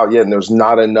figured out yet, and there's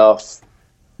not enough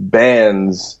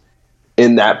bands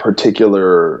in that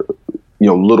particular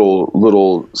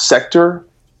little sector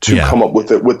to come up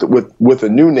with a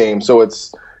new name. So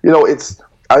it's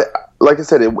like I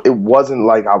said, it wasn't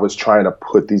like I was trying to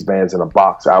put these bands in a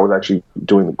box. I was actually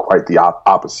doing quite the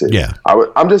opposite. Yeah,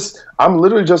 I'm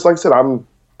literally just like I said.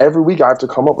 Every week I have to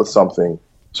come up with something.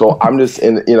 So I'm just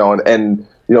in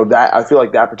that I feel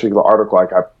like that particular article,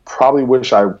 like I probably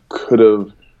wish I could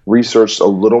have researched a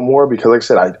little more because, like I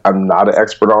said, I'm not an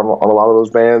expert on a lot of those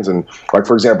bands. And like,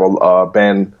 for example, a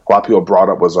band a lot of people brought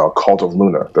up was Cult of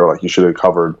Luna. They're like, you should have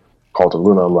covered Cult of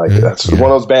Luna. I'm like, that's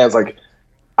one of those bands, like,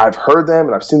 I've heard them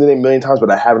and I've seen the name a million times, but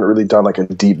I haven't really done like a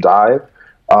deep dive.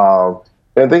 And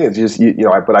the thing is just,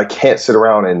 but I can't sit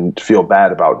around and feel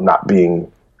bad about not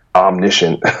being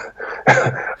omniscient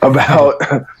about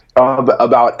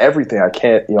everything. I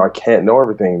can't know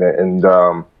everything, and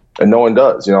no one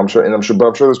does, I'm sure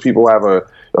those people have a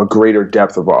greater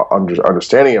depth of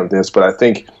understanding of this. But I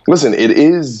think, listen, it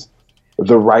is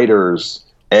the writers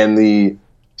and the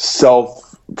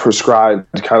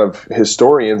self-prescribed kind of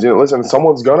historians. Listen,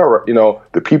 someone's gonna,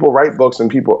 the people write books, and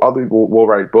other people will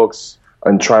write books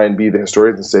and try and be the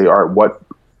historians and say, all right, what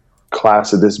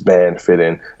class did this band fit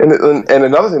in? And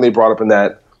another thing they brought up in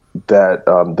that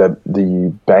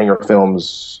the Banger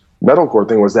Films metalcore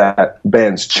thing was that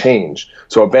bands change.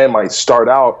 So a band might start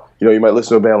out, you might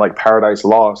listen to a band like Paradise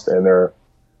Lost and they're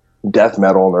death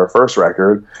metal in their first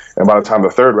record, and by the time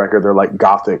the third record they're like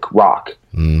gothic rock.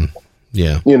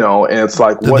 Yeah. And it's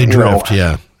like then they drift.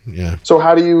 Yeah. So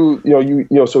how do you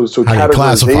so how do you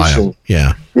classify them?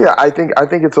 Yeah. I think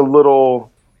it's a little.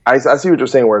 I see what you're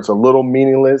saying, where it's a little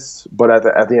meaningless, but at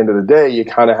the end of the day, you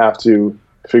kind of have to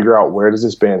figure out, where does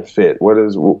this band fit?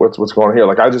 What's going on here?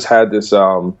 Like, I just had this.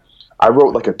 I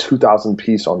wrote like a 2,000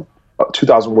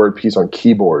 word piece on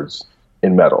keyboards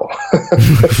in metal.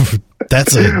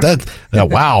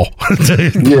 Wow.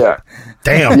 Yeah.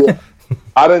 Damn. Yeah.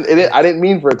 I didn't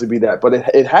mean for it to be that, but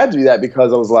it had to be that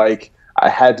because I was like, I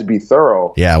had to be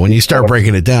thorough. Yeah. When you start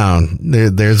breaking it down,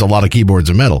 there's a lot of keyboards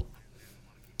in metal.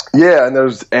 Yeah.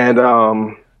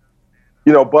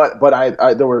 But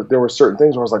there were certain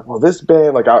things where I was like, well, this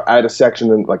band, like I had a section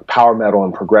in like power metal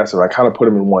and progressive. I kind of put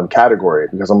them in one category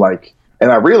because I'm like, and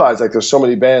I realized like there's so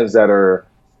many bands that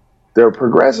they're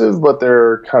progressive, but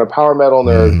they're kind of power metal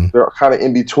and they're kind of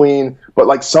in between. But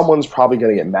like someone's probably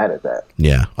going to get mad at that.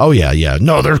 Yeah. Oh yeah. Yeah.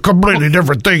 No, they're completely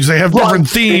different things. They have different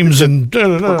themes and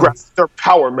they're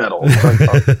power metal. And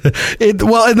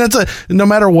that's no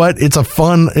matter what, it's a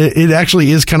fun. It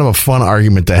actually is kind of a fun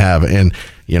argument to have. And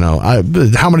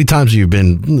how many times have you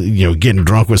been, getting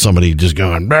drunk with somebody just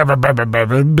going, blah, blah, blah, blah,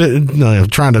 blah, blah,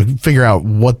 trying to figure out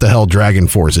what the hell Dragon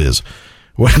Force is.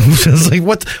 It's like,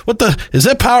 what the, is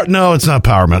that power? No, it's not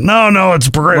power metal. No,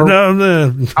 it's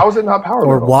no. How is it not power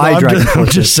metal? Or why Dragon Force? I'm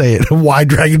just saying why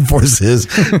Dragon Force is.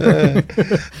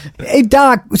 Hey,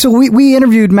 Doc, so we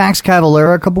interviewed Max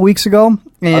Cavalera a couple weeks ago,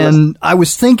 and I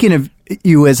was thinking of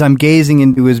you as I'm gazing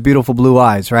into his beautiful blue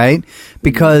eyes, right?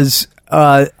 Because They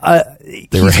were he's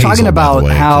hazel, talking by about the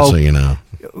way, how just so you know.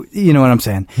 you know what I'm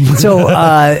saying. So,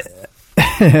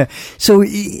 so,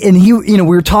 and he, we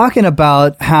were talking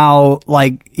about how,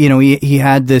 like, he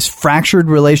had this fractured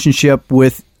relationship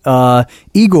with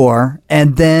Igor,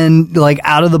 and then, like,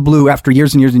 out of the blue, after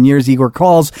years and years and years, Igor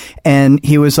calls, and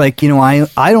he was like,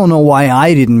 I don't know why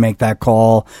I didn't make that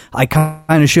call. I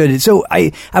kind of should. So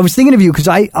I was thinking of you because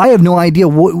I have no idea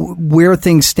where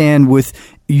things stand with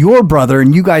your brother,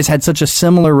 and you guys had such a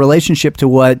similar relationship to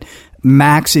what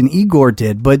Max and Igor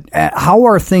did. But how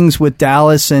are things with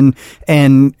Dallas, and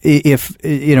if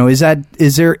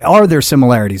are there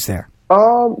similarities there?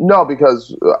 No,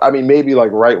 because maybe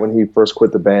like right when he first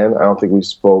quit the band, I don't think we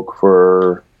spoke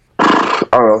for 3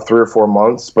 or 4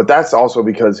 months. But that's also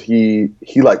because he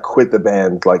like quit the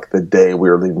band like the day we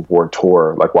were leaving for a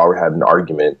tour, like while we had an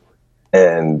argument,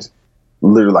 and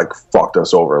literally like fucked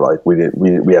us over. Like we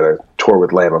had a tour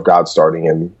with Lamb of God starting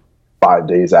in 5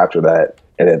 days after that,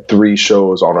 and had 3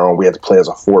 shows on our own. We had to play as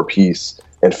a 4-piece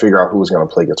and figure out who was going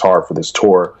to play guitar for this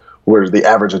tour, where the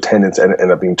average attendance ended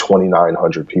up being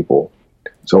 2,900 people.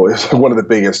 So it's one of the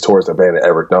biggest tours the band had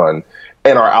ever done.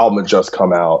 And our album had just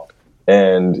come out,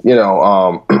 and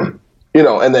and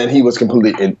then he was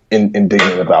completely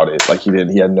indignant about it. Like there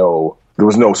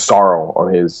was no sorrow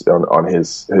on his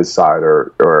side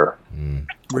or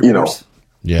Remorse.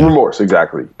 Remorse,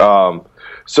 exactly. But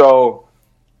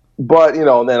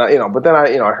then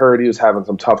I heard he was having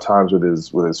some tough times with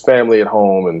his family at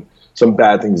home, and some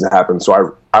bad things that happened.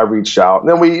 So I reached out, and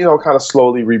then we kind of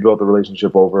slowly rebuilt the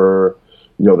relationship over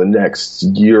the next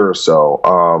year or so.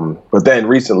 But then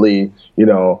recently,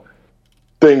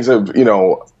 things have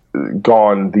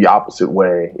gone the opposite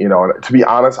way. And to be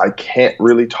honest, I can't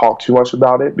really talk too much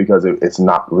about it because it's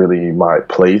not really my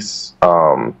place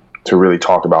to really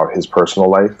talk about his personal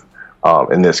life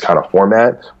in this kind of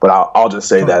format. But I'll just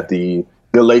say that the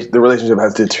relationship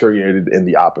has deteriorated in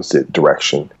the opposite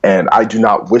direction, and I do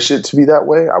not wish it to be that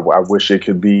way. I wish it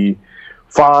could be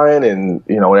fine, and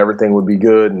and everything would be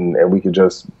good, and we could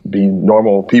just be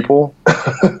normal people.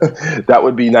 That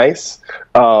would be nice.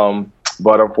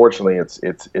 But unfortunately, it's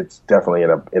definitely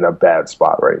in a bad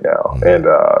spot right now, and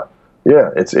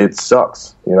it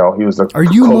sucks. He was the. Are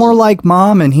you more like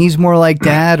mom and he's more like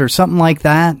dad, or something like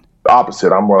that?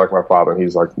 Opposite. I'm more like my father, and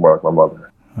he's more like my mother.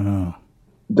 Oh.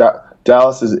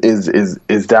 Dallas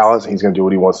is Dallas, and he's going to do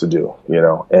what he wants to do.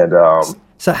 And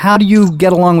so how do you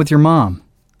get along with your mom?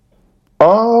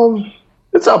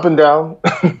 It's up and down.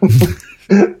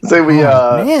 Say we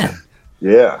man.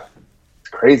 Yeah. It's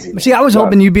crazy. See, I was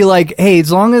hoping you'd be like, hey,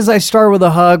 as long as I start with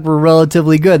a hug, we're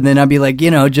relatively good. And then I'd be like,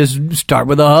 just start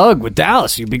with a hug with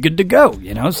Dallas. You'd be good to go.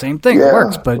 Same thing. Yeah. It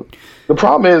works. But the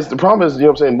problem is, what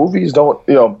I'm saying, movies don't,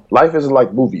 life isn't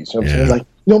like movies. You know what I'm saying? Like,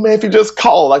 man, if you just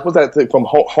call, like, what's that thing from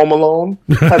Home Alone?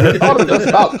 Have you thought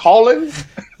about calling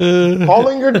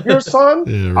your son?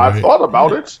 Yeah, right. I've thought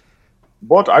about it,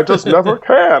 but I just never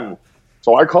can.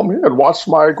 So I come here and watch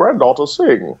my granddaughter sing.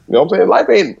 You know what I'm saying? Life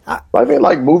ain't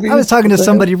like movies. I was talking to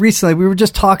somebody recently. We were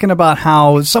just talking about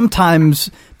how sometimes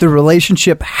the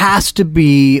relationship has to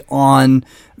be on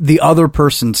the other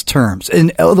person's terms,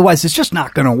 and otherwise it's just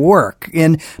not going to work.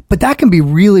 But that can be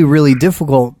really, really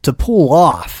difficult to pull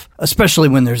off, especially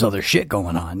when there's other shit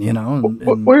going on.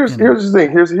 Here's the thing.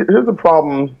 Here's the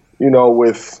problem.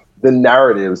 With the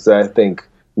narratives that I think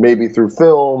maybe through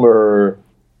film or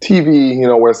TV,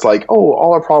 where it's like, oh,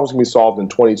 all our problems can be solved in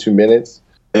 22 minutes,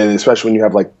 and especially when you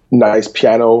have like nice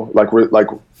piano, like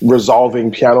resolving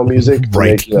piano music,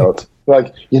 right? Chuckle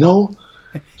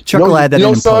add that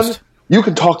in son, post. You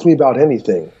can talk to me about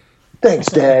anything. Thanks,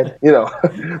 Dad.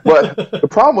 But the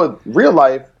problem with real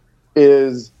life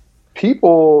is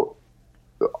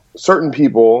certain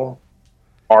people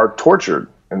are tortured,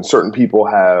 and certain people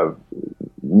have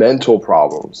mental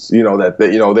problems. That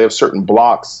they have certain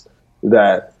blocks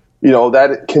that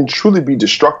that can truly be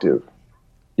destructive,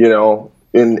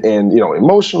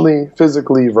 emotionally,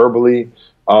 physically, verbally.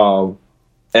 And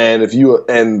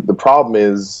the problem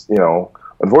is,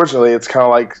 unfortunately, it's kind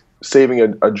of like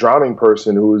saving a drowning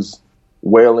person who's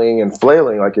wailing and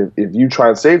flailing. Like if you try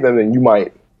and save them, then you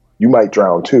might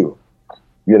drown too,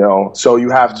 so you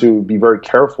have to be very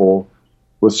careful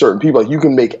with certain people. Like, you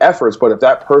can make efforts, but if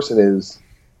that person is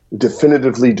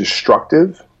definitively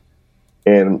destructive,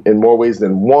 and in more ways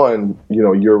than one,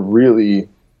 you're really,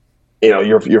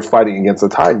 you're fighting against the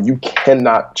tide. You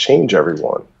cannot change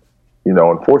everyone.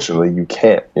 Unfortunately, you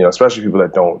can't. Especially people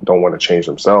that don't want to change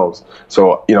themselves.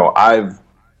 So, I've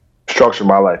structured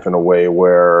my life in a way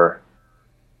where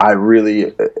I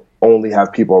really only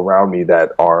have people around me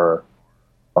that are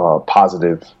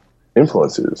positive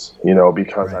influences,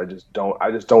 because Right.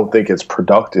 I just don't think it's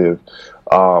productive.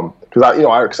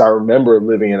 Because I remember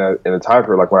living in a time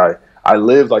period like when I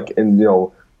lived like in,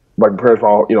 my parents,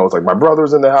 it's like my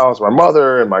brother's in the house, my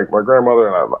mother and my grandmother,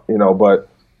 and but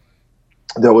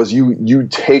there was you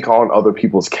take on other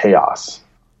people's chaos,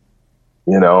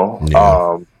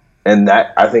 Yeah. and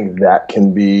that I think that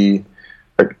can be,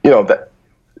 like, that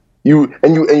you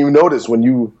notice when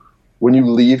you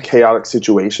leave chaotic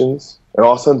situations and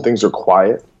all of a sudden things are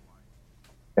quiet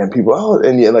and people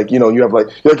you have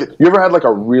you ever had like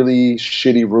a really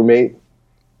shitty roommate,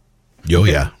 Yo,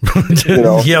 yeah.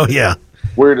 Yo, yeah.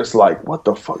 where you're just like, what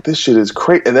the fuck, this shit is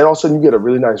crazy, and then all of a sudden you get a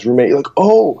really nice roommate, you're like,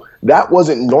 oh, that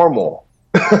wasn't normal.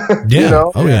 Yeah.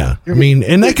 Oh, yeah. I mean,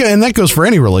 and that goes for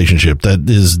any relationship that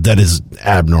is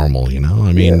abnormal,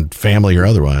 I mean, family or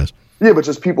otherwise. Yeah, but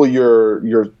just people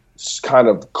you're kind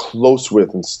of close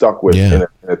with and stuck with in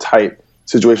a tight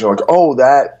situation. Like, oh,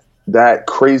 that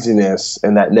craziness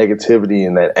and that negativity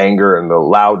and that anger and the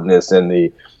loudness and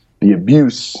the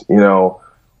abuse,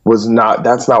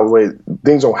 that's not the way.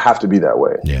 Things don't have to be that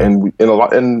way. Yeah. And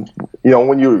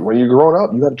when you're growing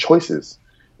up, you have choices,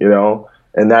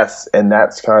 and that's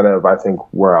kind of, I think,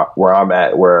 where I'm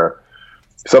at, where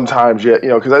sometimes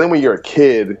because I think when you're a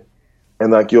kid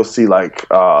and like you'll see like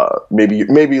maybe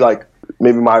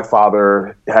my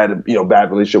father had a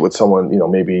bad relationship with someone,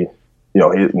 maybe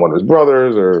one of his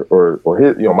brothers or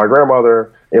his my grandmother,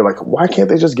 and you're like, why can't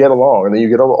they just get along? And then you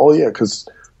get over, oh yeah, because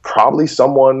probably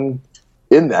someone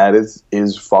in that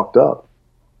is fucked up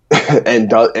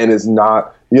and is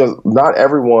not, not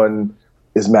everyone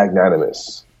is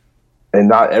magnanimous. And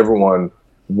not everyone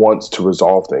wants to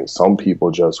resolve things. Some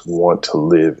people just want to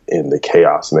live in the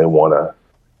chaos and they want to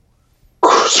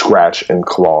scratch and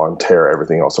claw and tear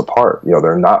everything else apart.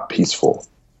 They're not peaceful,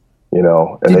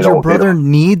 and did your brother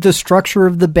need the structure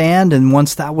of the band, and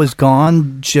once that was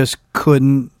gone, just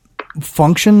couldn't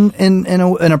function in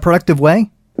a productive way?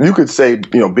 You could say,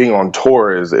 being on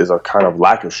tour is a kind of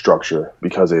lack of structure,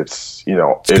 because it's,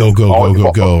 It's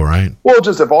go, right? Well,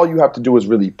 just if all you have to do is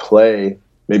really play,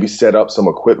 maybe set up some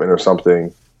equipment or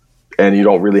something, and you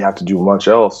don't really have to do much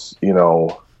else, you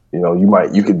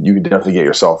could definitely get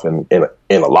yourself in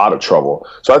a lot of trouble.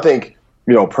 So I think,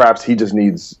 perhaps he just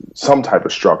needs some type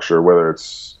of structure, whether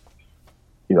it's,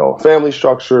 a family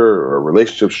structure or a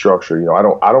relationship structure. I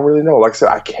don't really know. Like I said,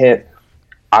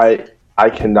 I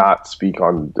cannot speak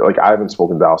on, like, I haven't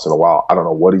spoken to Dallas in a while. I don't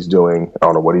know what he's doing. I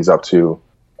don't know what he's up to.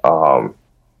 So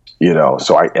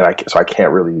I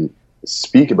can't really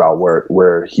speak about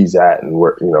where he's at and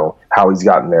where, how he's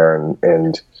gotten there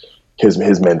and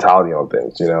his mentality on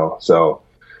things, so,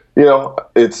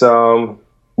 it's,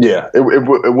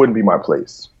 it wouldn't be my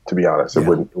place, to be honest. It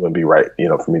wouldn't be right,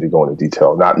 for me to go into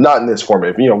detail, not in this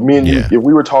format. Me and you, if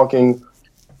we were talking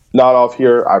not off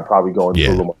here, I'd probably go into a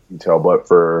little more detail, but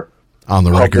for on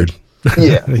the record.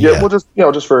 Well,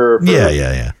 just for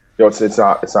it's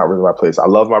not really my place. I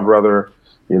love my brother,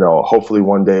 hopefully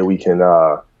one day we can,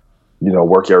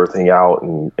 work everything out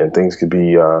and things could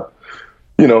be,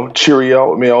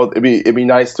 cheerio. I mean, it'd be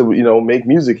nice to, make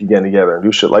music again together and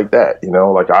do shit like that.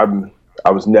 Like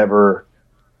I was never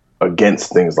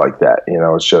against things like that.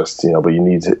 It's just, but you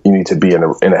need to be in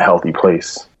a healthy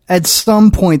place. At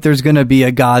some point, there's going to be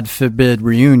a God forbid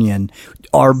reunion.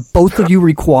 Are both of you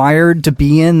required to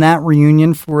be in that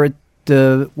reunion for it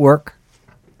to work?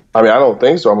 I mean, I don't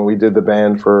think so. I mean, we did the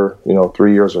band for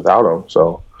 3 years without him,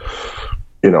 so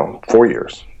 4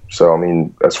 years. So I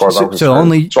mean, as far as I'm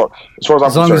concerned,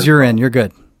 as long as you're in, you're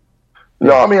good.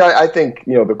 No, I mean, I think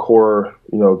the core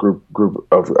group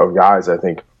of guys, I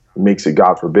think, makes it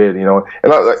God forbid. And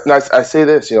I say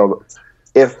this,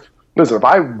 if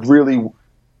I really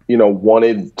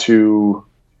wanted to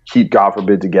keep God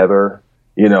forbid together,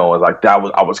 and like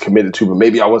I was committed to, but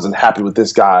maybe I wasn't happy with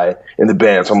this guy in the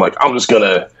band, so I'm like, I'm just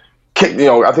gonna kick.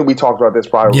 I think we talked about this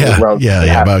probably around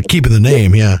about keeping the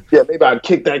name. Yeah, maybe I'd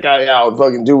kick that guy out,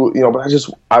 fucking do but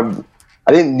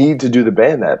I didn't need to do the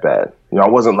band that bad. I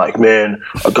wasn't like, man,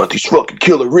 I got these fucking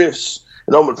killer riffs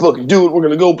and I'm gonna fucking do it. We're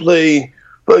gonna go play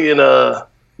fucking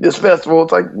this festival.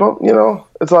 It's like, well,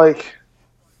 it's like,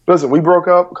 listen, we broke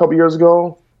up a couple years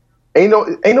ago. Ain't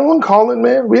no one calling,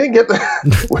 man. We didn't get the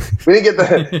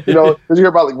did you hear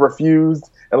about like Refused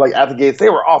and like at the gates they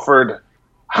were offered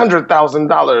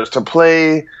 $100,000 to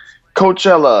play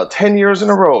Coachella 10 years in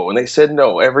a row and they said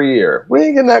no every year. We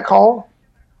ain't getting that call.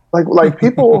 Like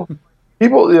people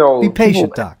be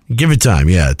patient, Doc. Give it time.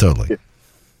 Yeah, totally.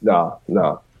 No.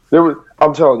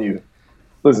 I'm telling you.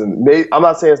 Listen, I'm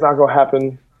not saying it's not gonna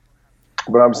happen,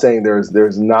 but I'm saying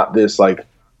there's not this like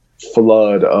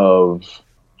flood of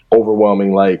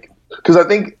overwhelming, like, because I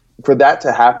think for that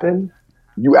to happen,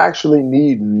 you actually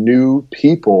need new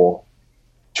people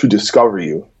to discover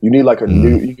you. You need like a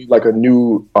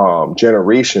new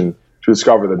generation to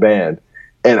discover the band.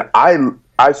 And I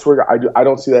swear I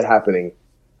don't see that happening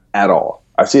at all.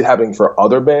 I see it happening for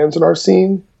other bands in our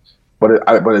scene, but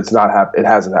it's not it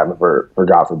hasn't happened for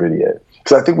God Forbid yet.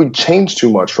 Because I think we changed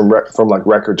too much from like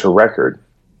record to record,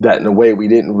 that in a way we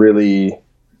didn't really.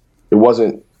 It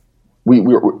wasn't. We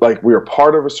were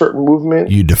part of a certain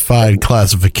movement. You defied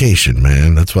classification,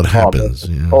 man. That's what happens.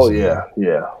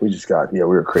 Yeah. We just got we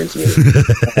were crazy.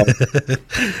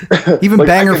 Even like,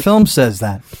 Banger Film says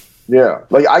that. Yeah,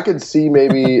 like I could see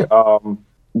maybe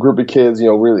group of kids,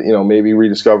 really, maybe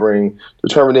rediscovering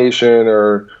Determination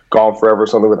or Gone Forever or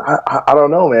something. But I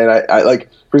don't know, man. I like,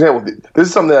 for example, this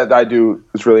is something that I do.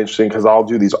 It's really interesting because I'll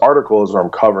do these articles where I'm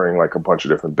covering like a bunch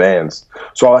of different bands.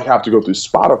 So I have to go through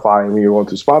Spotify, and when you're going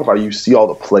through Spotify, you see all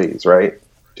the plays, right?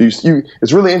 So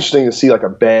it's really interesting to see like a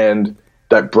band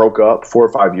that broke up 4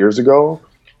 or 5 years ago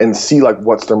and see like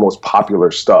what's their most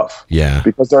popular stuff. Yeah,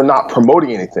 because they're not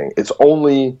promoting anything. It's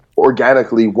only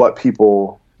organically what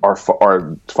people are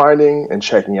finding and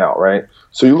checking out, right?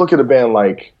 So you look at a band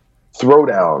like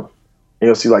Throwdown, and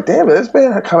you'll see like, damn, this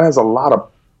band kind of has a lot of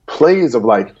plays of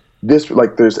like this,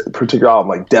 like there's a particular album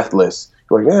like Deathless.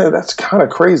 You're like, yeah, that's kind of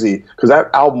crazy because that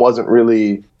album wasn't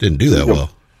really didn't do that well.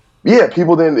 Yeah,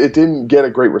 people didn't. It didn't get a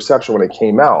great reception when it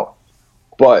came out,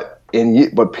 but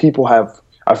people have.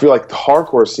 I feel like the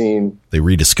hardcore scene, they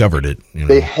rediscovered it.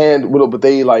 They hand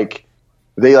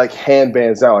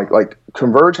bands down. Like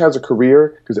Converge has a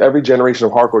career because every generation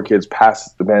of hardcore kids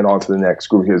passes the band on to the next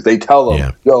group of kids. They tell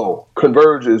them, yo,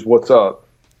 Converge is what's up,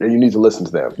 and you need to listen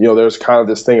to them. There's kind of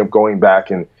this thing of going back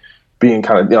and being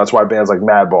kind of, that's why bands like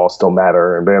Madball still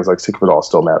matter and bands like Sick of It All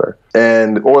still matter.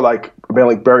 Or like a band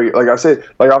like Bury, like I said,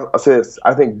 I'll say this,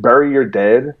 I think Bury Your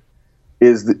Dead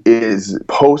is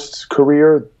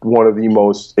post-career one of the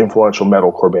most influential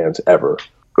metalcore bands ever.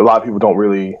 A lot of people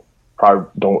probably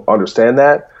don't understand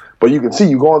that, but you can see,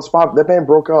 you go on Spotify, that band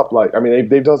broke up. Like, I mean,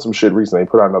 they've done some shit recently. They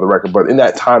put out another record, but in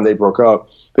that time they broke up.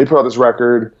 They put out this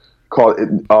record called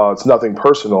It's Nothing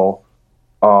Personal,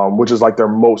 which is like their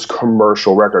most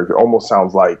commercial record. It almost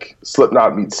sounds like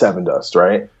Slipknot meets Seven Dust,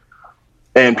 right?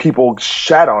 And people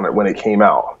shat on it when it came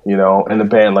out, and the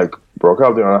band like broke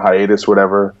up. They're on a hiatus,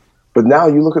 whatever. But now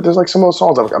you look at, there's like some of those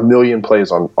songs that have like 1 million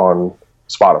plays on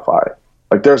Spotify.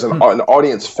 Like there's an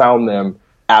audience found them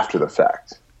after the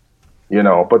fact,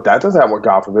 but that doesn't happen with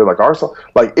God Forbid. Like our song,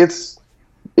 like it's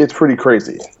pretty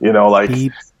crazy, like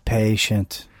be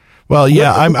patient. Well,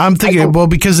 yeah, I'm thinking,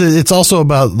 because it's also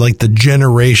about like the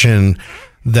generation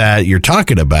that you're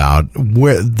talking about,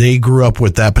 where they grew up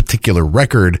with that particular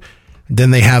record.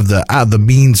 Then they have the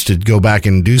means to go back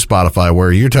and do Spotify,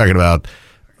 where you're talking about,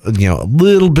 a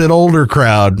little bit older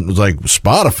crowd was like,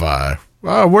 Spotify.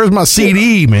 Oh, where's my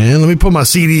CD, man? Let me put my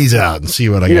CDs out and see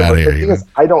what I got here.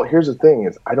 Here's the thing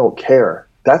is, I don't care.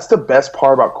 That's the best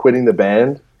part about quitting the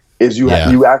band is you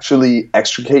actually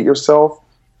extricate yourself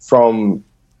from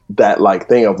that like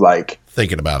thing of like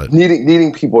thinking about it,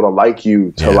 needing people to like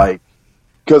you to like,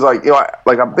 because like,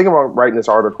 I'm thinking about writing this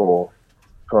article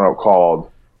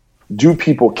called "Do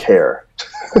People Care?"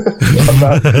 You know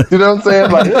what I'm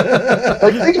saying? Like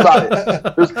think about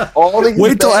it. There's all these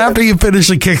wait till after you finish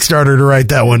the Kickstarter to write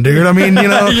that one, dude. I mean,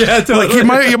 yeah, totally. Like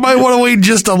you might want to wait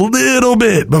just a little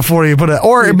bit before you put it,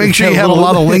 or make sure you have a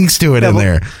lot of links to it in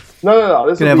there. No.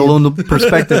 This can have a little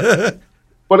perspective.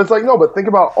 But it's like, no, but think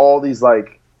about all these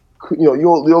like,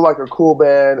 you'll like a cool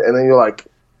band, and then you're like,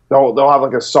 they'll have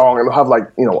like a song, and they'll have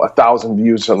like 1,000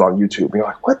 views on YouTube. And you're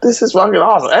like, what? This is fucking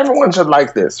awesome. Everyone should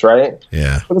like this, right?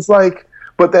 Yeah. But it's like.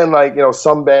 But then, like,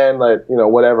 some band, like,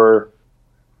 whatever,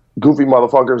 goofy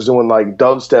motherfuckers doing, like,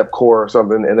 dubstep core or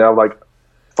something, and they have, like,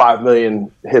 5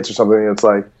 million hits or something, and it's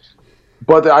like,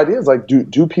 but the idea is, like,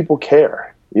 do people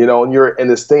care? And you're in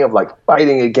this thing of, like,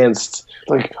 fighting against,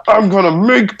 like, I'm going to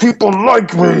make people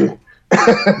like me.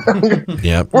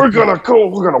 Yep. We're going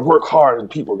to work hard, and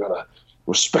people are going to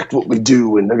respect what we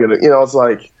do, and they're going to, it's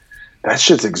like, that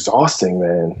shit's exhausting,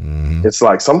 man. Mm-hmm. It's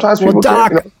like sometimes people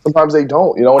care, sometimes they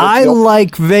don't. I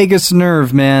like Vegas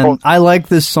Nerve, man. I like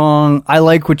this song. I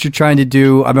like what you're trying to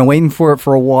do. I've been waiting for it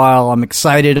for a while. I'm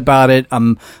excited about it.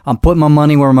 I'm putting my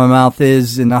money where my mouth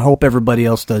is, and I hope everybody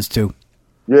else does too.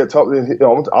 Yeah, I'm telling you,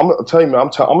 man.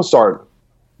 I'm gonna start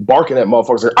barking at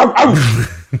motherfuckers.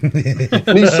 Like,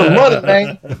 need some money,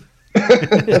 man.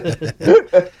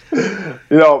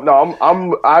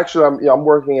 I'm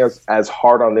working as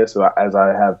hard on this as I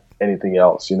have anything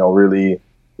else, really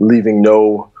leaving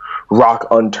no rock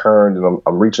unturned, and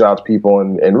I'm reaching out to people,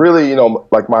 and really, you know,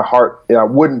 like my heart, I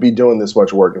wouldn't be doing this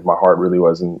much work if my heart really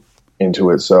wasn't into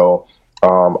it. So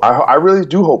I really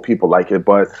do hope people like it.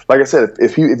 But like I said,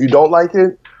 if you don't like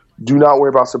it, do not worry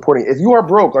about supporting it. If you are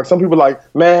broke, like some people are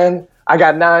like, man, I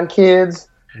got 9 kids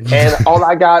and all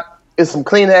I got is some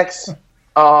Kleenex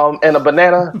and a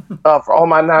banana for all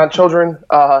my 9 children,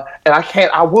 and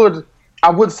I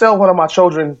would sell one of my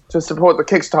children to support the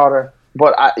Kickstarter,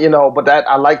 but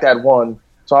I like that one,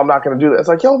 so I'm not going to do that. It's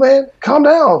like, yo, man, calm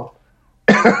down.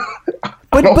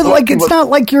 But like, it's not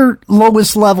like your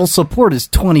lowest level support is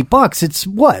 $20. It's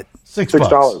what?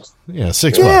 $6. Yeah,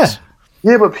 $6.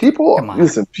 Yeah, but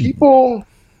people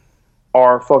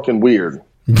are fucking weird.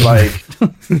 Like,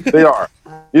 they are.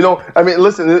 You know, I mean,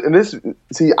 listen, and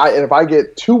if I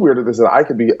get too weird at this, then I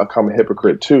could become a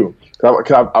hypocrite too.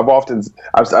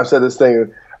 I've said this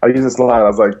thing, I use this line, I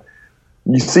was like,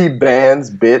 you see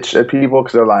bands bitch at people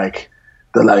because they're like,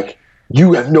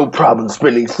 you have no problem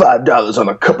spending $5 on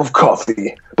a cup of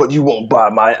coffee, but you won't buy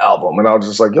my album. And I was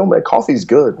just like, yo, man, coffee's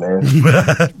good, man. You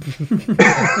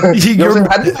know,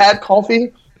 have you had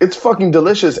coffee? It's fucking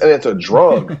delicious, and it's a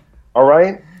drug. All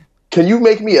right? Can you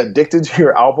make me addicted to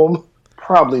your album?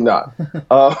 Probably not.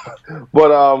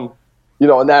 But you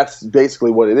know, and that's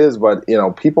basically what it is. But, you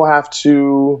know, people have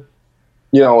to,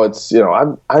 you know,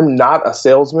 I'm not a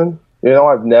salesman. You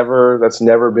know, that's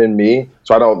never been me.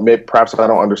 So perhaps I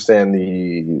don't understand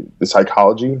the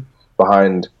psychology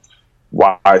behind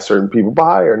why certain people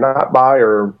buy or not buy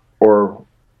or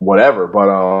whatever. But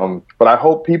I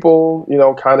hope people, you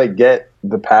know, kind of get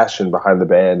the passion behind the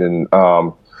band. And,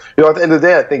 you know, at the end of the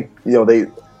day, I think, you know, they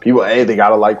got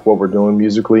to like what we're doing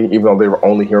musically, even though they were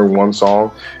only hearing one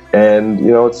song. And,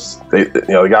 you know, I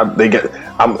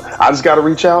just got to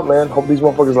reach out, man. Hope these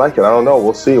motherfuckers like it. I don't know.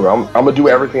 We'll see. I'm going to do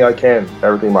everything I can,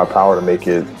 everything in my power to make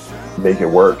it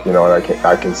work, you know, and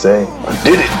I can say, I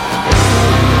did it.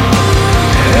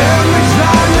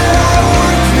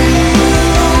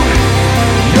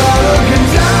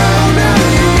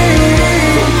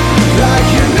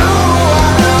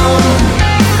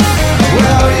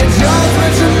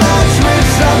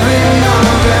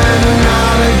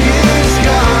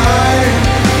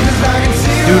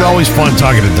 Dude, always fun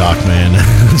talking to Doc, man.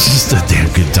 It's just a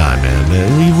damn good time,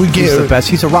 man. He's the best.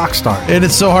 He's a rock star, and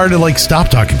it's so hard to like stop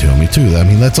talking to him too. I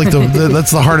mean, that's like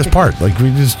that's the hardest part. Like we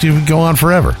just go on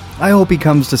forever. I hope he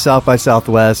comes to South by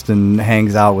Southwest and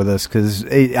hangs out with us because,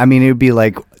 I mean, it would be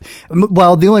like,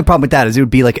 well, the only problem with that is it would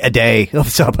be like a day of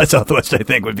South by Southwest, I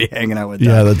think, would be hanging out with them.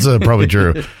 Yeah, that's probably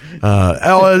true.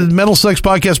 Metal Sex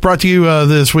Podcast brought to you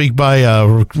this week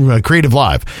by Creative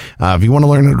Live. If you want to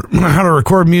learn how to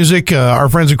record music, our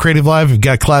friends at Creative Live have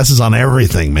got classes on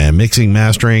everything, man. Mixing,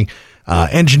 mastering,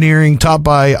 engineering, taught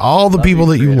by all the people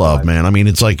that you love, man. I mean,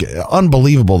 it's like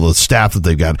unbelievable, the staff that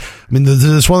they've got. I mean,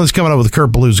 this one that's coming up with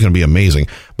Kurt Ballou is going to be amazing.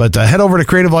 But head over to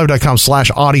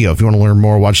creativelive.com/audio if you want to learn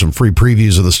more, watch some free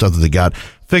previews of the stuff that they got.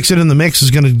 Fix It in the Mix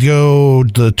is going to go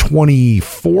the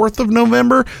 24th of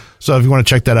November. So if you want to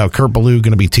check that out, Kurt Ballou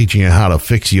going to be teaching you how to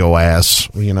fix your ass.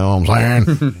 You know what I'm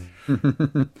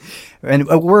saying? And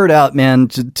a word out, man,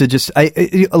 to just,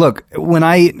 look, when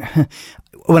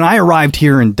I arrived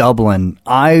here in Dublin,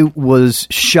 I was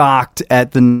shocked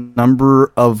at the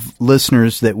number of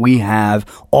listeners that we have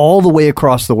all the way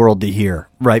across the world to hear,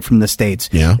 right from the States.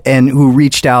 Yeah. And who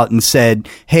reached out and said,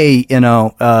 hey,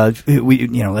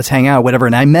 let's hang out, whatever.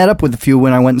 And I met up with a few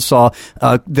when I went and saw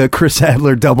the Chris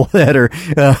Adler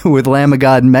doubleheader with Lamb of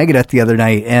God and Megadeth the other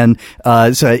night. And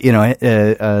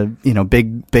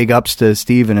big ups to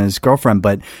Steve and his girlfriend.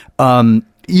 But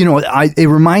it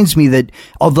reminds me that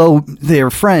although they're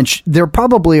French, there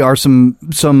probably are some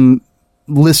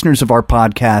listeners of our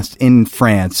podcast in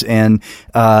France. And,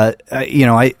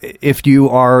 if you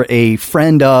are a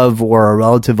friend of or a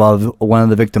relative of one of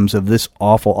the victims of this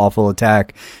awful, awful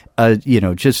attack,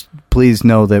 just please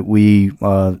know that we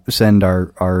send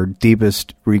our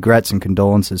deepest regrets and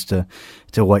condolences to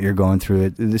what you're going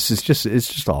through. It's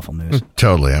just awful news.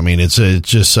 Totally. I mean, it's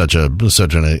just such an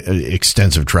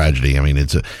extensive tragedy. I mean,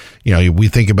 we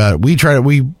think about it. We try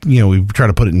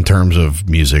to put it in terms of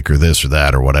music or this or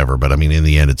that or whatever. But I mean, in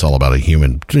the end, it's all about a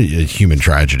human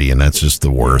tragedy, and that's just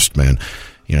the worst, man.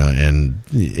 And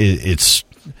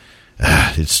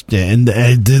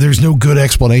there's no good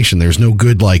explanation. There's no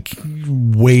good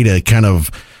way to kind of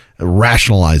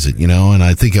rationalize it, and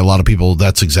I think a lot of people,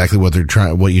 that's exactly what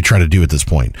you try to do at this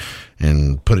point,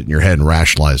 and put it in your head and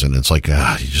rationalize it. And it's like, you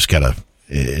just gotta,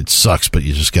 it sucks, but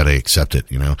you just gotta accept it,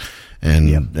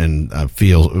 and I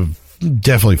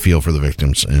definitely feel for the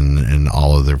victims and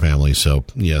all of their families. So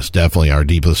yes, definitely our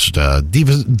deepest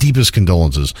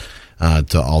condolences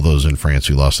to all those in France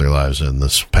who lost their lives in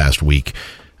this past week.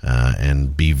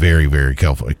 And be very, very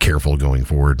careful going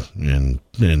forward. And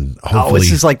hopefully.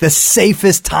 This is like the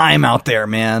safest time out there,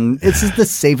 man. This is the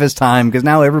safest time because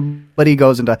now everybody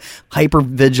goes into hyper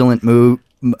vigilant mode.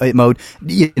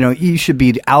 You know, you should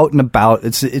be out and about.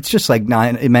 It's just like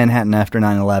Manhattan after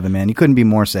 9/11, man. You couldn't be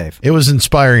more safe. It was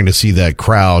inspiring to see that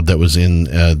crowd that was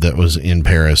in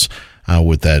Paris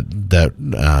with that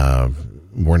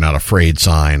 "We're not afraid"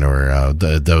 sign, or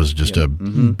that was just a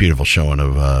beautiful showing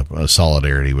of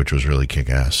solidarity, which was really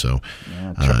kick-ass. So,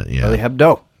 Really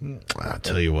Hebdo. I'll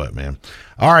tell you what, man.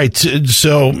 All right,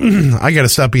 so I got to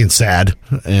stop being sad,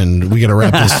 and we got to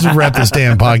wrap this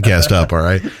damn podcast up. All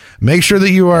right. Make sure that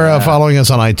you are following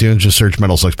us on iTunes. Just search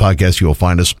Metal Sucks Podcast. You will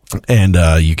find us. And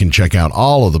you can check out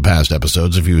all of the past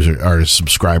episodes if you are a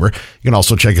subscriber. You can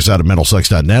also check us out at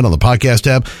metalsucks.net on the podcast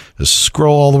tab. Just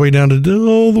scroll all the way down to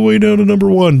number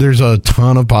 1. There's a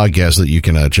ton of podcasts that you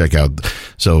can check out.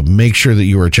 So make sure that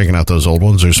you are checking out those old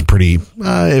ones. There's some pretty,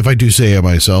 if I do say it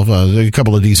myself, a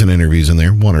couple of decent interviews in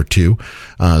there, 1 or 2.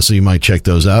 So you might check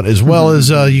those out. As well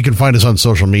as you can find us on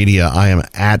social media. I am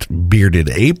at Bearded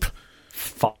Ape.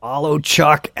 Follow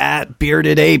Chuck at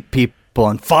Bearded Ape, people,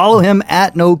 and follow him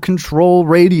at No Control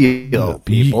Radio,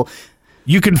 people.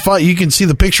 You can see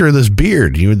the picture of this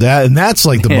beard. And that's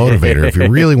like the motivator if you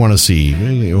really want to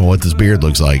see what this beard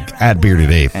looks like. At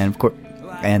Bearded Ape, and of course,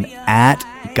 and at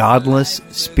Godless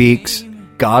Speaks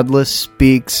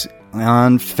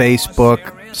on Facebook,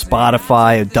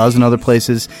 Spotify, a dozen other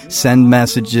places. Send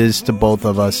messages to both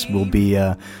of us. We'll be.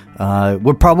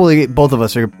 Both of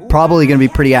us are probably going to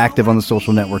be pretty active on the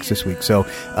social networks this week. So,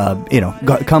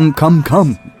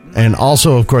 come. And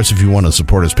also, of course, if you want to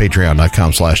support us,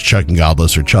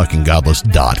 patreon.com/chuckandgodless or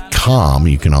chuckandgodless.com.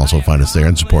 You can also find us there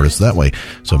and support us that way.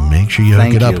 So make sure you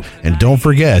hook it up. And don't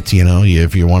forget,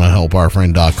 if you want to help our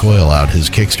friend Doc Coyle out,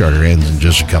 his Kickstarter ends in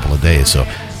just a couple of days. So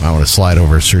I want to slide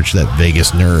over, search that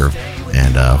Vegas Nerve,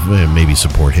 and maybe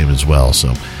support him as well.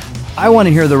 So I want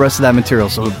to hear the rest of that material,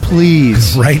 so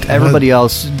please, everybody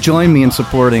else, join me in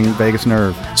supporting Vegas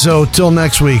Nerve. So, till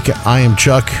next week, I am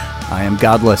Chuck. I am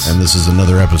Godless. And this is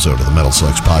another episode of the Metal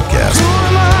Sucks Podcast.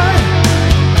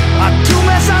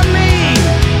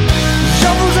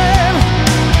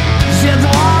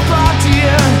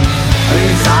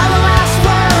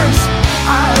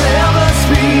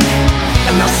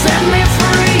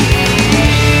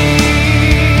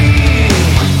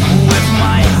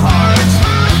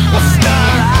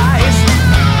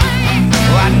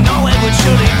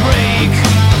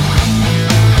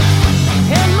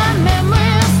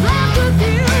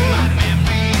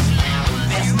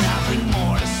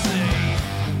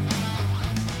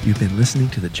 You've been listening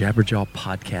to the Jabberjaw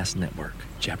Podcast Network,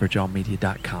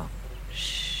 jabberjawmedia.com.